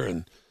literature,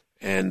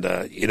 and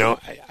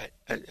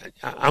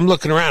I'm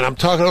looking around. I'm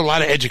talking to a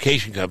lot of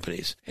education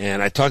companies,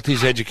 and I talk to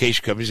these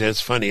education companies, and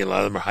it's funny. A lot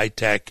of them are high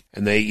tech,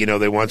 and they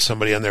want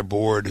somebody on their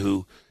board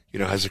who,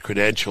 has a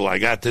credential. I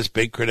got this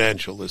big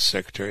credential, this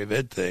Secretary of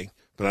Ed thing.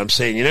 But I'm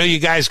saying, you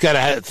guys got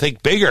to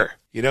think bigger.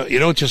 You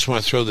don't just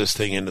want to throw this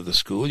thing into the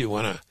school. You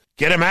want to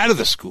get them out of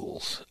the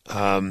schools.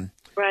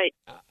 Right.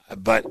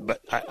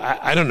 But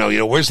I don't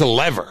know. Where's the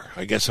lever?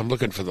 I guess I'm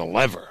looking for the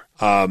lever.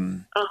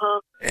 And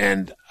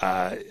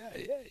I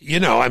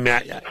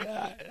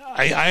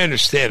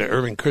understand it.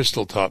 Irving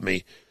Kristol taught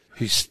me.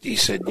 He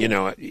said,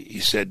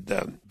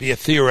 be a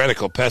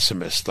theoretical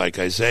pessimist like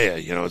Isaiah.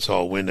 It's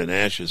all wind and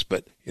ashes.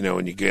 But,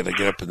 when you got to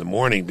get up in the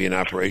morning, be an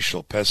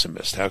operational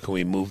pessimist. How can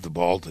we move the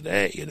ball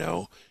today,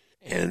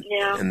 And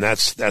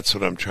that's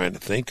what I'm trying to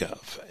think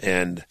of.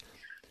 And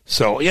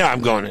so,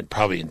 I'm going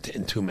probably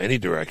in too many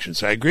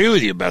directions. I agree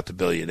with you about the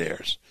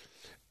billionaires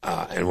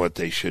and what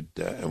they should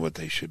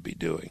be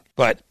doing.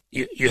 But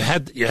you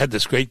had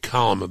this great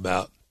column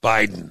about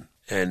Biden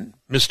and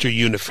Mr.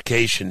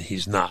 Unification.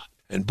 He's not.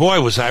 And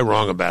boy, was I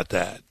wrong about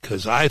that,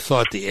 because I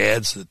thought the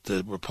ads that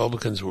the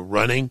Republicans were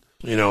running,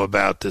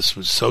 about this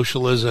was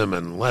socialism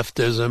and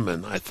leftism,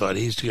 and I thought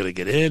he's going to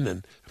get in.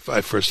 And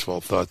I first of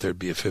all thought there'd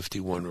be a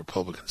 51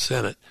 Republican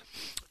Senate.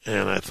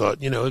 And I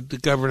thought, the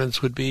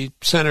governance would be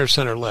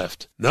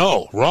center-left.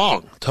 No,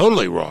 wrong.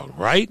 Totally wrong,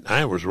 right?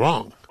 I was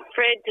wrong.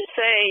 Afraid to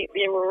say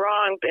you were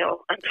wrong,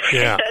 Bill.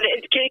 Yeah.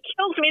 It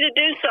kills me to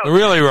do so.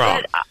 Really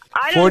wrong.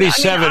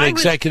 47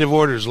 executive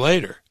orders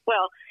later.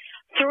 Well,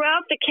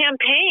 throughout the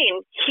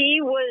campaign,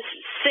 he was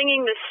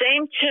singing the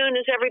same tune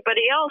as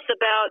everybody else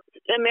about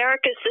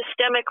America's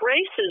systemic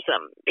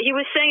racism. He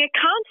was saying it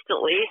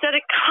constantly. He said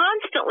it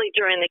constantly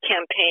during the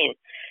campaign,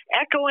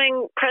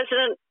 echoing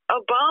President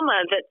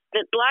Obama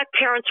that black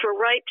parents were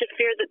right to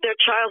fear that their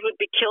child would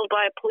be killed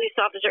by a police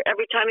officer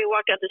every time he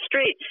walked out the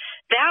street.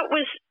 That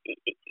was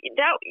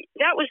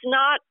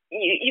not,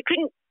 you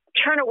couldn't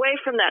turn away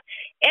from that.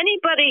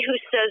 Anybody who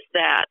says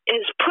that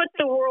has put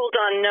the world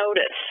on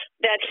notice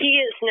that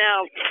he is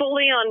now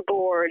fully on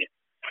board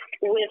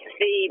with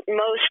the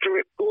most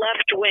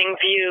left-wing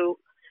view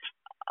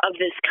of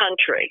this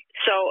country.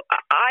 So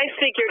I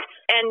figured,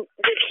 and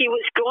that he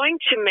was going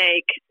to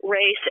make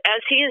race,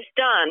 as he has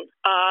done,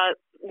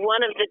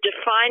 one of the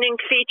defining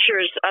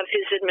features of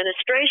his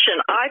administration.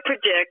 I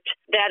predict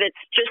that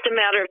it's just a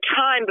matter of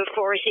time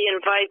before he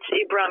invites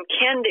Ibram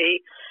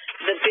Kendi,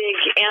 the big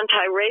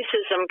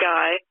anti-racism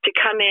guy, to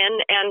come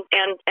in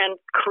and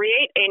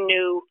create a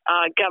new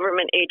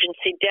government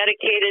agency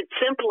dedicated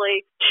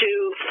simply to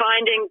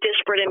finding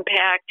disparate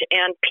impact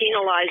and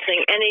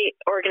penalizing any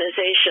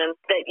organization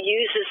that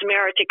uses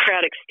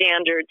meritocratic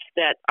standards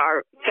that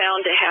are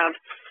found to have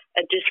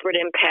a disparate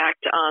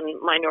impact on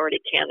minority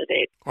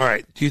candidates. All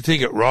right. Do you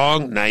think it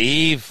wrong,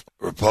 naive?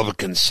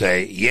 Republicans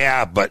say,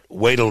 yeah, but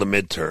wait till the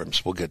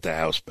midterms. We'll get the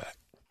House back.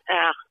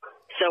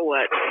 So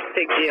what?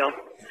 Big deal.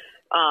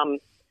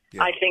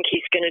 I think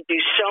he's going to do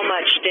so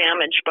much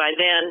damage by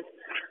then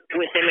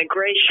with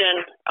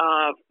immigration,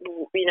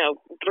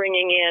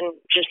 bringing in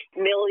just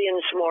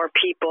millions more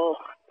people,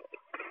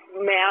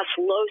 mass,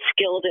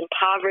 low-skilled,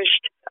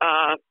 impoverished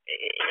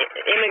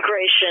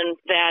immigration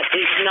that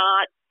is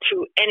not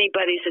to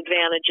anybody's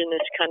advantage in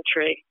this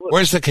country.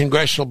 Where's the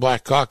Congressional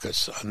Black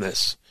Caucus on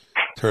this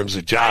in terms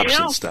of jobs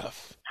and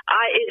stuff?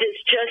 It is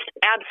just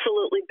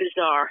absolutely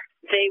bizarre.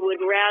 They would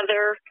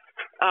rather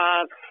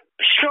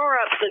shore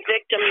up the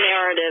victim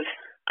narrative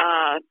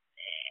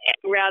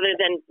rather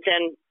than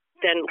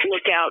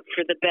look out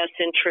for the best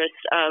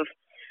interests of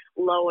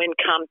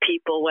low-income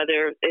people,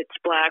 whether it's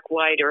black,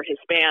 white, or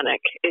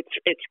Hispanic.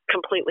 It's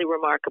completely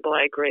remarkable.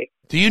 I agree.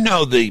 Do you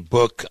know the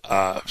book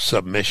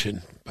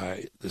Submission,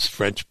 by this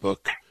French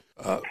book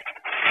by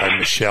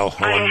Michelle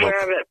Hohenbuch? I'm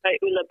aware of it, by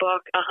Ula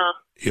Book.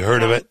 You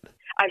heard of it?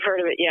 I've heard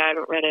of it. Yeah, I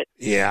haven't read it.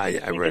 Yeah,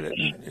 I read it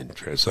in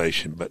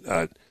translation, but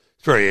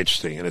it's very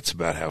interesting, and it's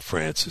about how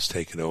France has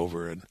taken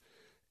over,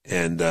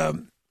 and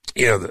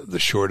the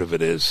short of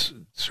it is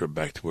sort of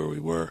back to where we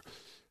were.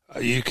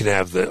 You can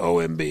have the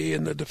OMB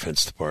and the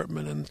Defense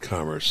Department and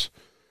Commerce.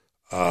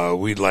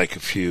 We'd like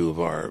a few of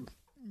our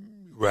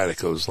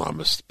radical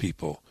Islamist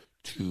people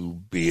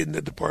to be in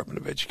the Department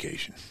of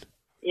Education.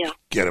 Yeah,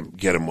 get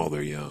them while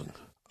they're young.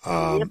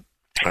 My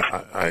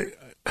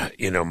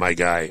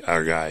guy,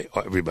 our guy,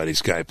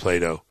 everybody's guy,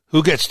 Plato.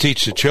 Who gets to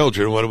teach the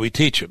children? What do we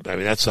teach them? I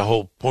mean, that's the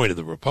whole point of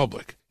the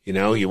Republic.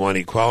 You want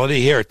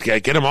equality? Here,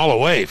 get them all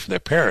away from their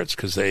parents,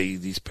 because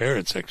these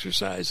parents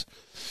exercise,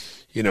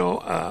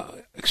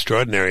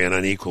 extraordinary and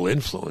unequal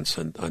influence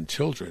on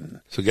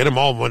children. So get them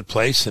all in one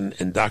place and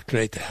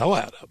indoctrinate the hell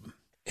out of them.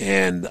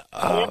 And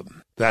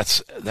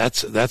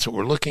That's what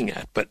we're looking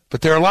at. But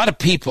there are a lot of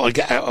people.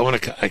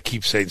 I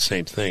keep saying the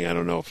same thing. I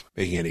don't know if it's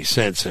making any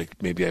sense.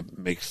 Maybe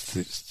it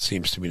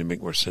seems to me to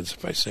make more sense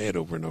if I say it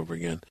over and over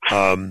again.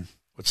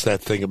 What's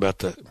that thing about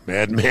the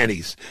madman?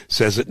 He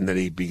says it and then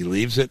he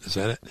believes it. Is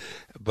that it?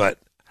 But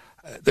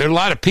there are a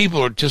lot of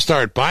people who just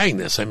aren't buying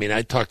this. I mean,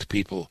 I talk to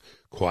people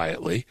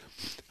quietly,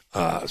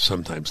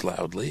 sometimes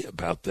loudly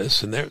about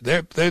this, and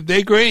they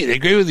agree. They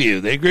agree with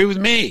you. They agree with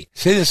me.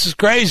 Say this is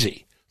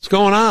crazy. What's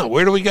going on?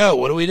 Where do we go?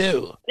 What do we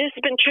do? This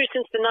has been true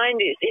since the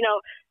 90s. You know,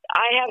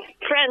 I have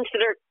friends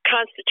that are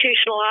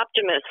constitutional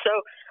optimists. So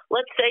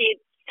let's say you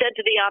said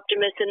to the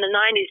optimists in the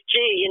 90s,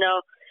 gee, you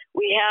know,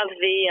 we have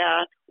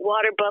the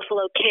water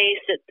buffalo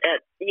case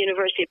at the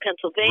University of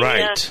Pennsylvania.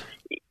 Right.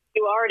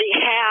 You already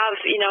have,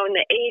 you know, in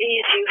the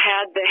 80s, you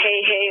had the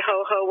hey, hey,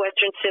 ho, ho,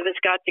 Western Civ has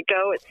got to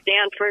go at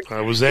Stanford. I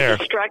was there.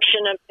 The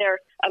destruction of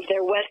their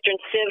Western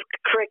Civ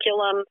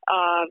curriculum,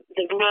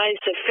 the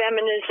rise of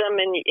feminism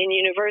in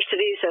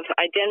universities, of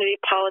identity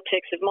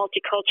politics, of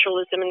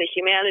multiculturalism in the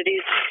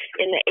humanities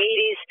in the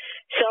 80s.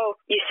 So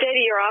you say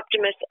to your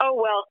optimist, oh,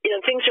 well, you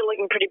know, things are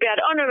looking pretty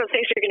bad. Oh, no,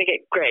 things are going to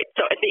get great.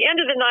 So at the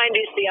end of the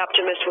 90s, the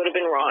optimist would have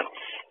been wrong.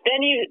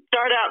 Then you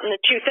start out in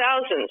the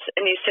 2000s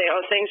and you say,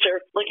 oh, things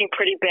are looking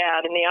pretty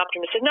bad. And the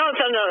optimist said, no,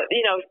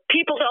 you know,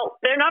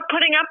 they're not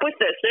putting up with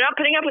this. They're not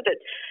putting up with it.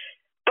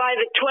 By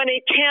the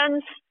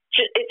 2010s,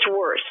 it's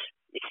worse.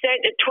 You say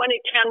to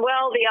 2010,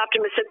 well, the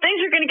optimist said,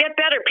 things are going to get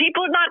better.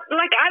 People are not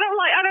I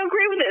don't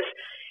agree with this.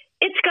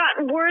 It's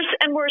gotten worse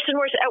and worse and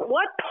worse. At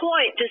what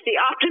point does the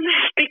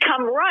optimist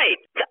become right?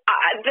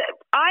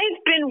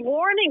 I've been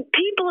warning.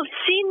 People have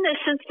seen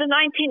this since the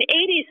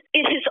 1980s.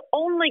 It has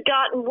only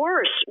gotten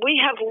worse. We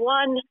have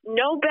won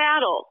no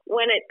battle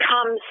when it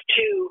comes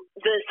to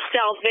the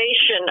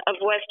salvation of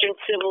Western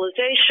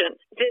civilization.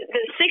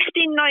 The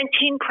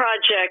 1619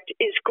 Project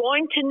is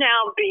going to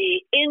now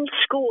be in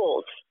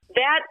schools.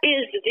 That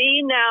is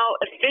the now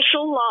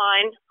official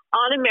line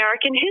on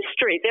American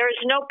history. There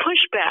is no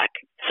pushback.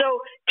 So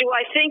do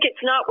I think it's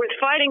not worth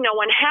fighting? No,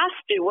 one has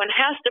to. One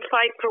has to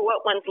fight for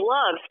what one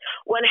loves.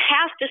 One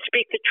has to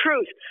speak the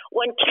truth.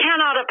 One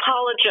cannot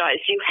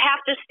apologize. You have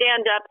to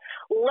stand up.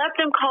 Let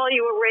them call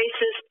you a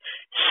racist.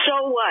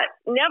 So what?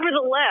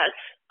 Nevertheless,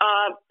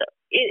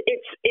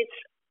 it's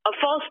a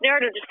false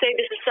narrative to say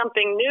this is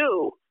something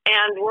new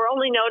and we're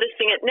only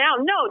noticing it now.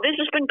 No, this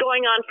has been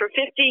going on for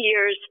 50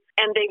 years,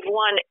 and they've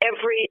won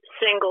every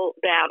single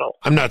battle.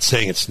 I'm not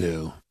saying it's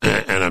new,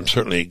 and I'm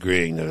certainly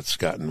agreeing that it's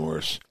gotten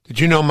worse. Did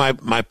you know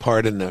my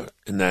part in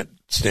that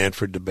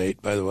Stanford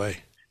debate, by the way?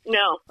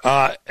 No.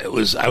 I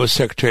was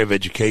Secretary of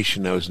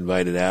Education. I was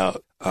invited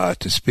out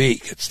to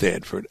speak at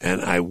Stanford,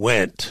 and I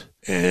went,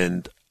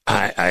 and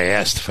I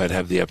asked if I'd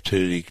have the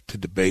opportunity to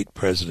debate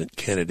President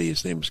Kennedy.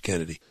 His name was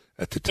Kennedy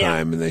at the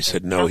time, and they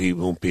said, no, he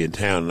won't be in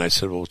town. And I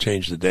said, well, we'll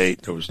change the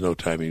date. There was no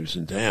time he was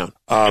in town.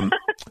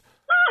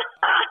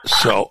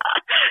 So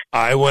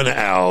I went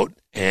out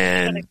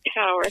and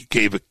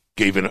gave a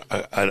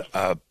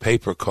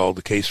paper called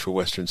The Case for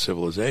Western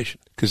Civilization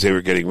because they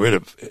were getting rid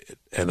of it.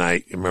 And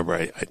I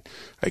remember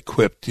I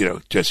quipped, you know,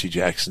 Jesse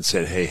Jackson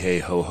said, hey, hey,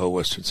 ho, ho,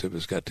 Western Civ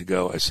has got to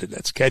go. I said,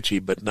 that's catchy,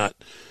 but not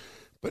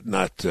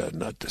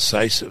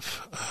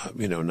decisive,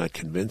 not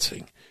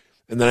convincing.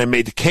 And then I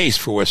made the case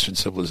for Western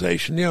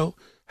civilization,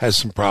 has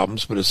some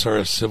problems, but as far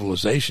as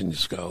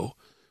civilizations go,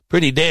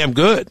 pretty damn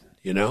good,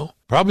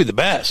 probably the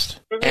best.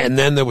 Mm-hmm. And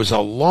then there was the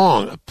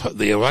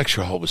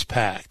lecture hall was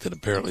packed, and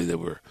apparently there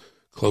were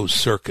closed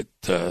circuit,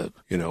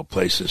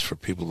 places for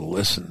people to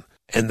listen.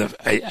 And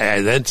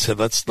I then said,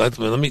 let's talk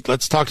to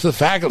the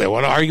faculty. I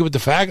want to argue with the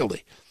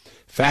faculty.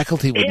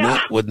 Faculty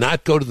would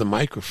not go to the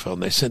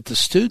microphone. They sent the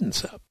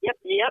students up. Yep.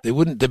 They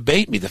wouldn't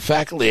debate me. The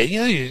faculty,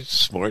 you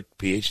smart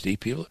PhD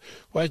people.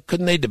 Why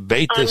couldn't they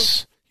debate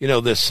this?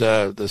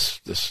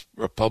 This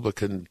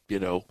Republican,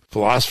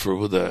 philosopher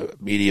with a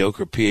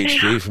mediocre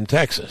PhD from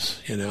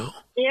Texas. Yeah,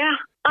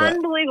 but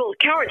unbelievable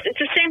cowards. It's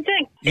the same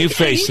thing. You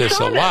face this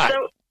a lot.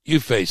 You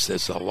face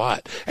this a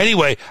lot.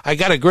 Anyway, I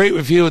got a great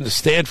review in the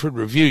Stanford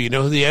Review. You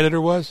know who the editor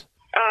was?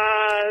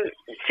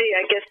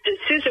 I guess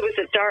D'Souza was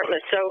at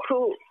Dartmouth, so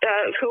who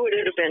would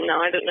it have been? No,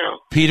 I don't know.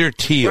 Peter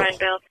Thiel. Ryan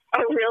Bell.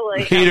 Oh,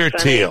 really? Peter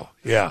Thiel,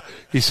 yeah.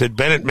 He said,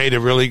 Bennett made a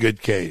really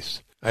good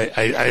case.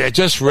 I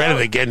just read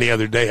it again the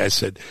other day. I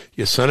said,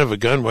 you son of a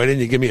gun, why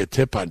didn't you give me a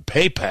tip on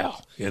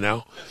PayPal,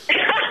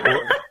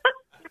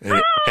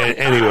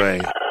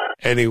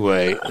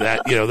 Anyway,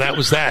 that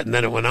was that, and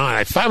then it went on.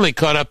 I finally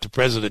caught up to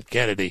President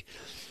Kennedy,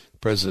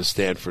 President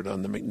Stanford,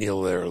 on the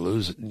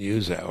McNeil-Lehrer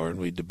News Hour, and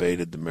we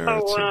debated the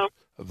merits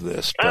of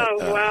this. But,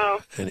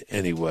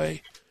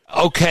 anyway,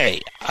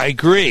 okay, I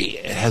agree.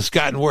 It has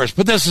gotten worse,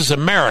 but this is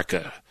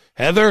America.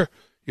 Heather,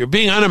 you're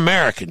being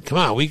un-American. Come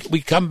on, we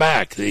come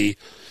back. The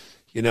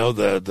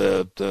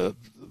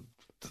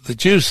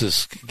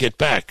juices get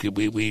back.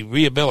 We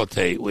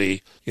rehabilitate.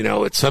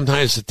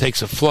 Sometimes it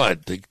takes a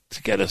flood to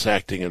get us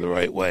acting in the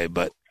right way,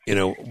 but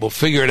we'll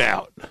figure it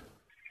out.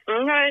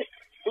 All right.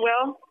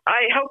 Well,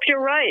 I hope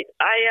you're right.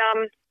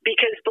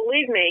 Because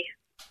believe me,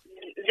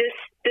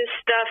 this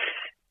stuff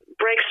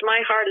breaks my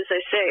heart, as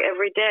I say,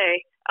 every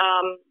day.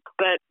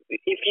 But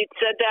if you'd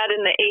said that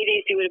in the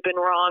 80s, you would have been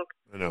wrong.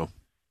 I know.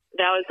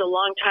 That was a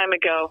long time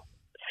ago.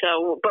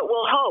 So, but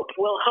we'll hope.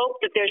 We'll hope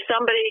that there's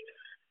somebody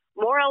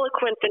more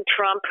eloquent than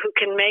Trump who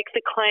can make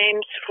the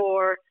claims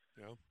for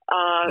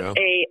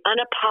a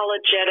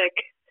unapologetic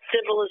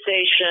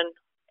civilization,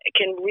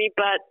 can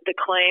rebut the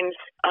claims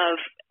of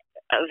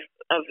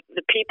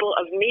the people,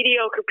 of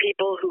mediocre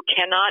people who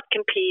cannot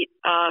compete,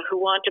 who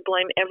want to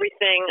blame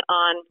everything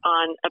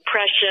on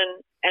oppression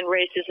and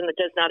racism that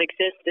does not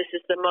exist. This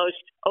is the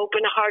most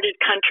open-hearted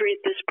country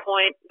at this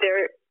point.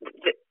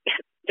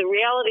 The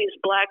reality is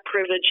black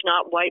privilege,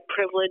 not white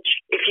privilege.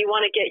 If you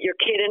want to get your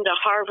kid into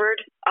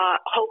Harvard,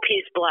 hope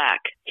he's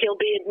black.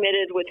 He'll be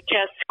admitted with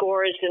test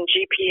scores and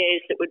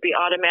GPAs that would be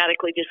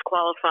automatically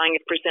disqualifying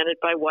if presented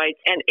by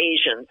whites and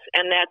Asians.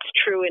 And that's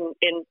true in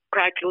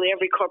practically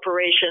every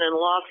corporation and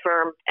law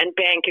firm and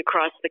bank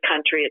across the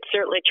country. It's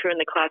certainly true in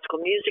the classical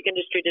music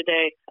industry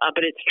today,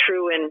 but it's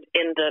true in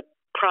the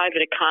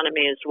private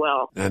economy as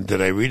well. And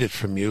did I read it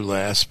from you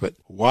last? But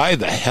why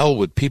the hell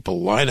would people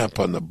line up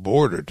on the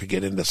border to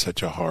get into such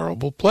a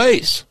horrible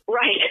place?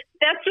 Right.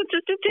 That's what's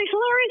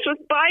hilarious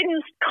with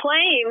Biden's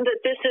claim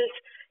that this is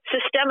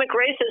systemic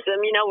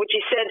racism, which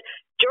he said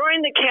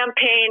during the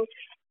campaign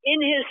in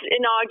his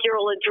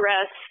inaugural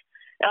address,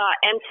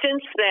 and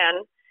since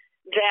then,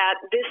 that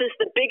this is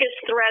the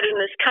biggest threat in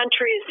this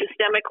country is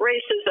systemic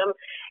racism.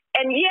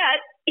 And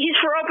yet he's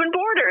for open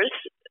borders.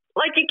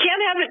 Like, you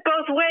can't have it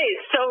both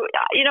ways. So,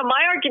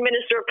 my argument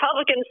is the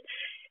Republicans,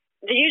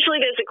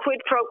 usually there's a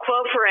quid pro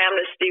quo for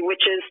amnesty,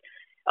 which is,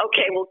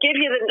 okay, we'll give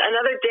you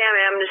another damn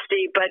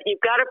amnesty, but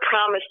you've got to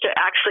promise to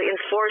actually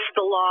enforce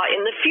the law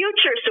in the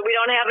future so we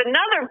don't have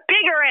another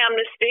bigger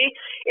amnesty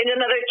in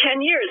another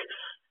 10 years.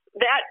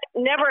 That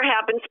never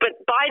happens, but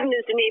Biden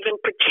isn't even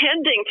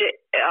pretending to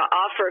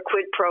offer a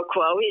quid pro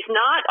quo. He's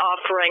not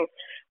offering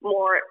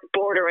more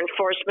border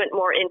enforcement,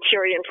 more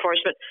interior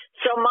enforcement.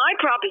 So my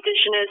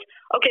proposition is,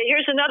 okay,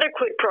 here's another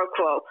quid pro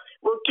quo.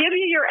 We'll give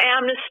you your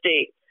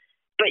amnesty,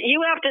 but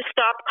you have to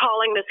stop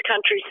calling this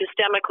country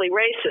systemically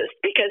racist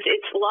because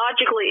it's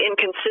logically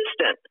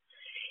inconsistent.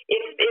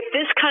 If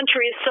this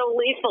country is so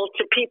lethal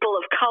to people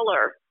of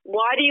color,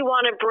 why do you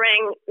want to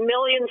bring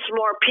millions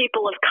more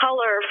people of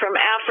color from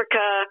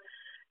Africa,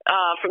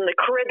 from the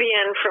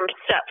Caribbean, from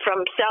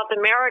South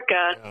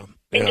America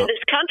into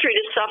this country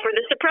to suffer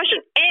this oppression?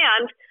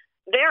 And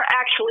they're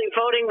actually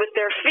voting with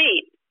their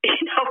feet.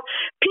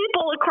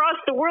 People across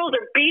the world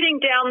are beating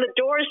down the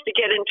doors to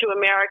get into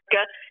America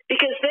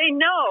because they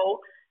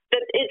know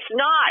that it's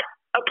not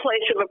a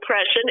place of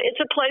oppression. It's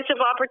a place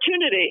of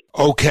opportunity.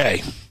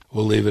 Okay.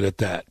 We'll leave it at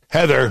that.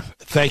 Heather,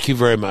 thank you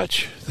very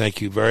much.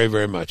 Thank you very,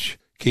 very much.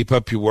 Keep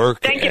up your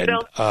work. Thank you,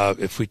 Bill.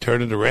 If we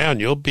turn it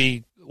around, you'll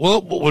be,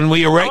 when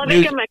we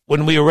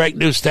erect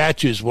new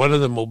statues, one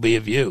of them will be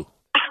of you.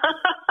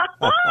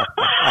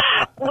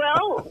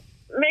 Well,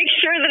 make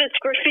sure that it's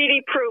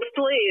graffiti proof,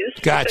 please.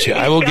 Gotcha.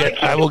 I will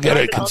get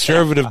a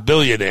conservative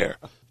billionaire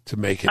to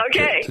make it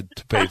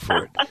to pay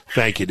for it.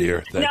 Thank you,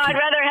 dear. Thank you.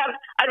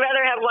 I'd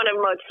rather have one of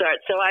Mozart,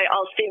 so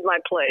I'll cede my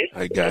place.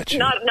 I got you.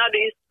 Not a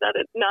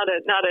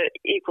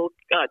equal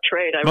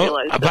trade. I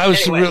realize. I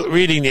was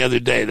reading the other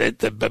day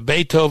that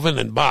Beethoven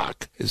and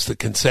Bach is the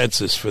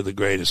consensus for the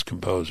greatest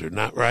composer.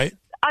 Not right?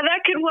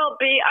 That could well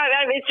be.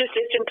 I mean,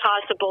 it's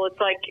impossible.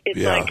 It's like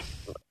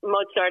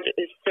Mozart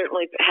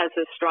certainly has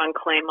a strong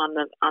claim on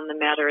the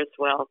matter as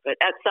well. But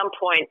at some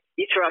point,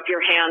 you throw up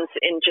your hands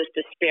in just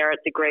despair at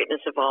the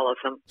greatness of all of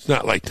them. It's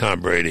not like Tom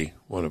Brady,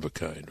 one of a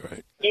kind,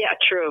 right? Yeah,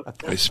 true.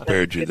 I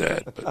spared you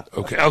that. But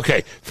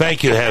okay.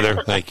 Thank you,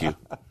 Heather. Thank you.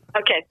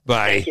 Okay.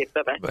 Bye. Thank you.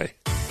 Bye-bye. Bye.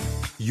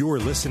 You're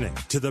listening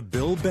to The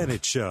Bill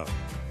Bennett Show.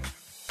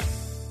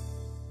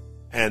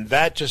 And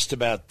that just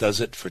about does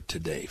it for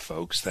today,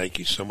 folks. Thank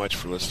you so much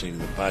for listening to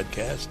the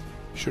podcast.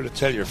 Be sure to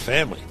tell your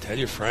family, tell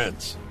your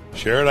friends.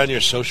 Share it on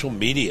your social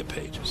media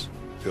pages.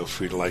 Feel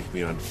free to like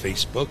me on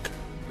Facebook.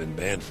 I've been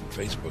banned from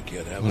Facebook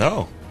yet, haven't I?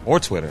 No,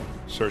 or Twitter.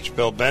 Search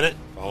Bill Bennett.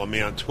 Follow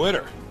me on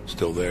Twitter.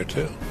 Still there,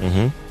 too.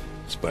 Mm-hmm.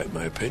 Despite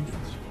my opinions.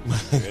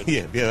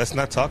 Yeah, let's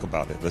not talk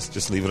about it. Let's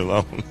just leave it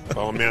alone.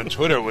 Follow me on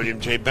Twitter,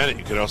 William J. Bennett.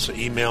 You can also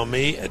email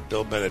me at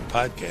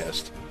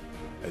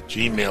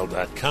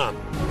BillBennettPodcast@gmail.com.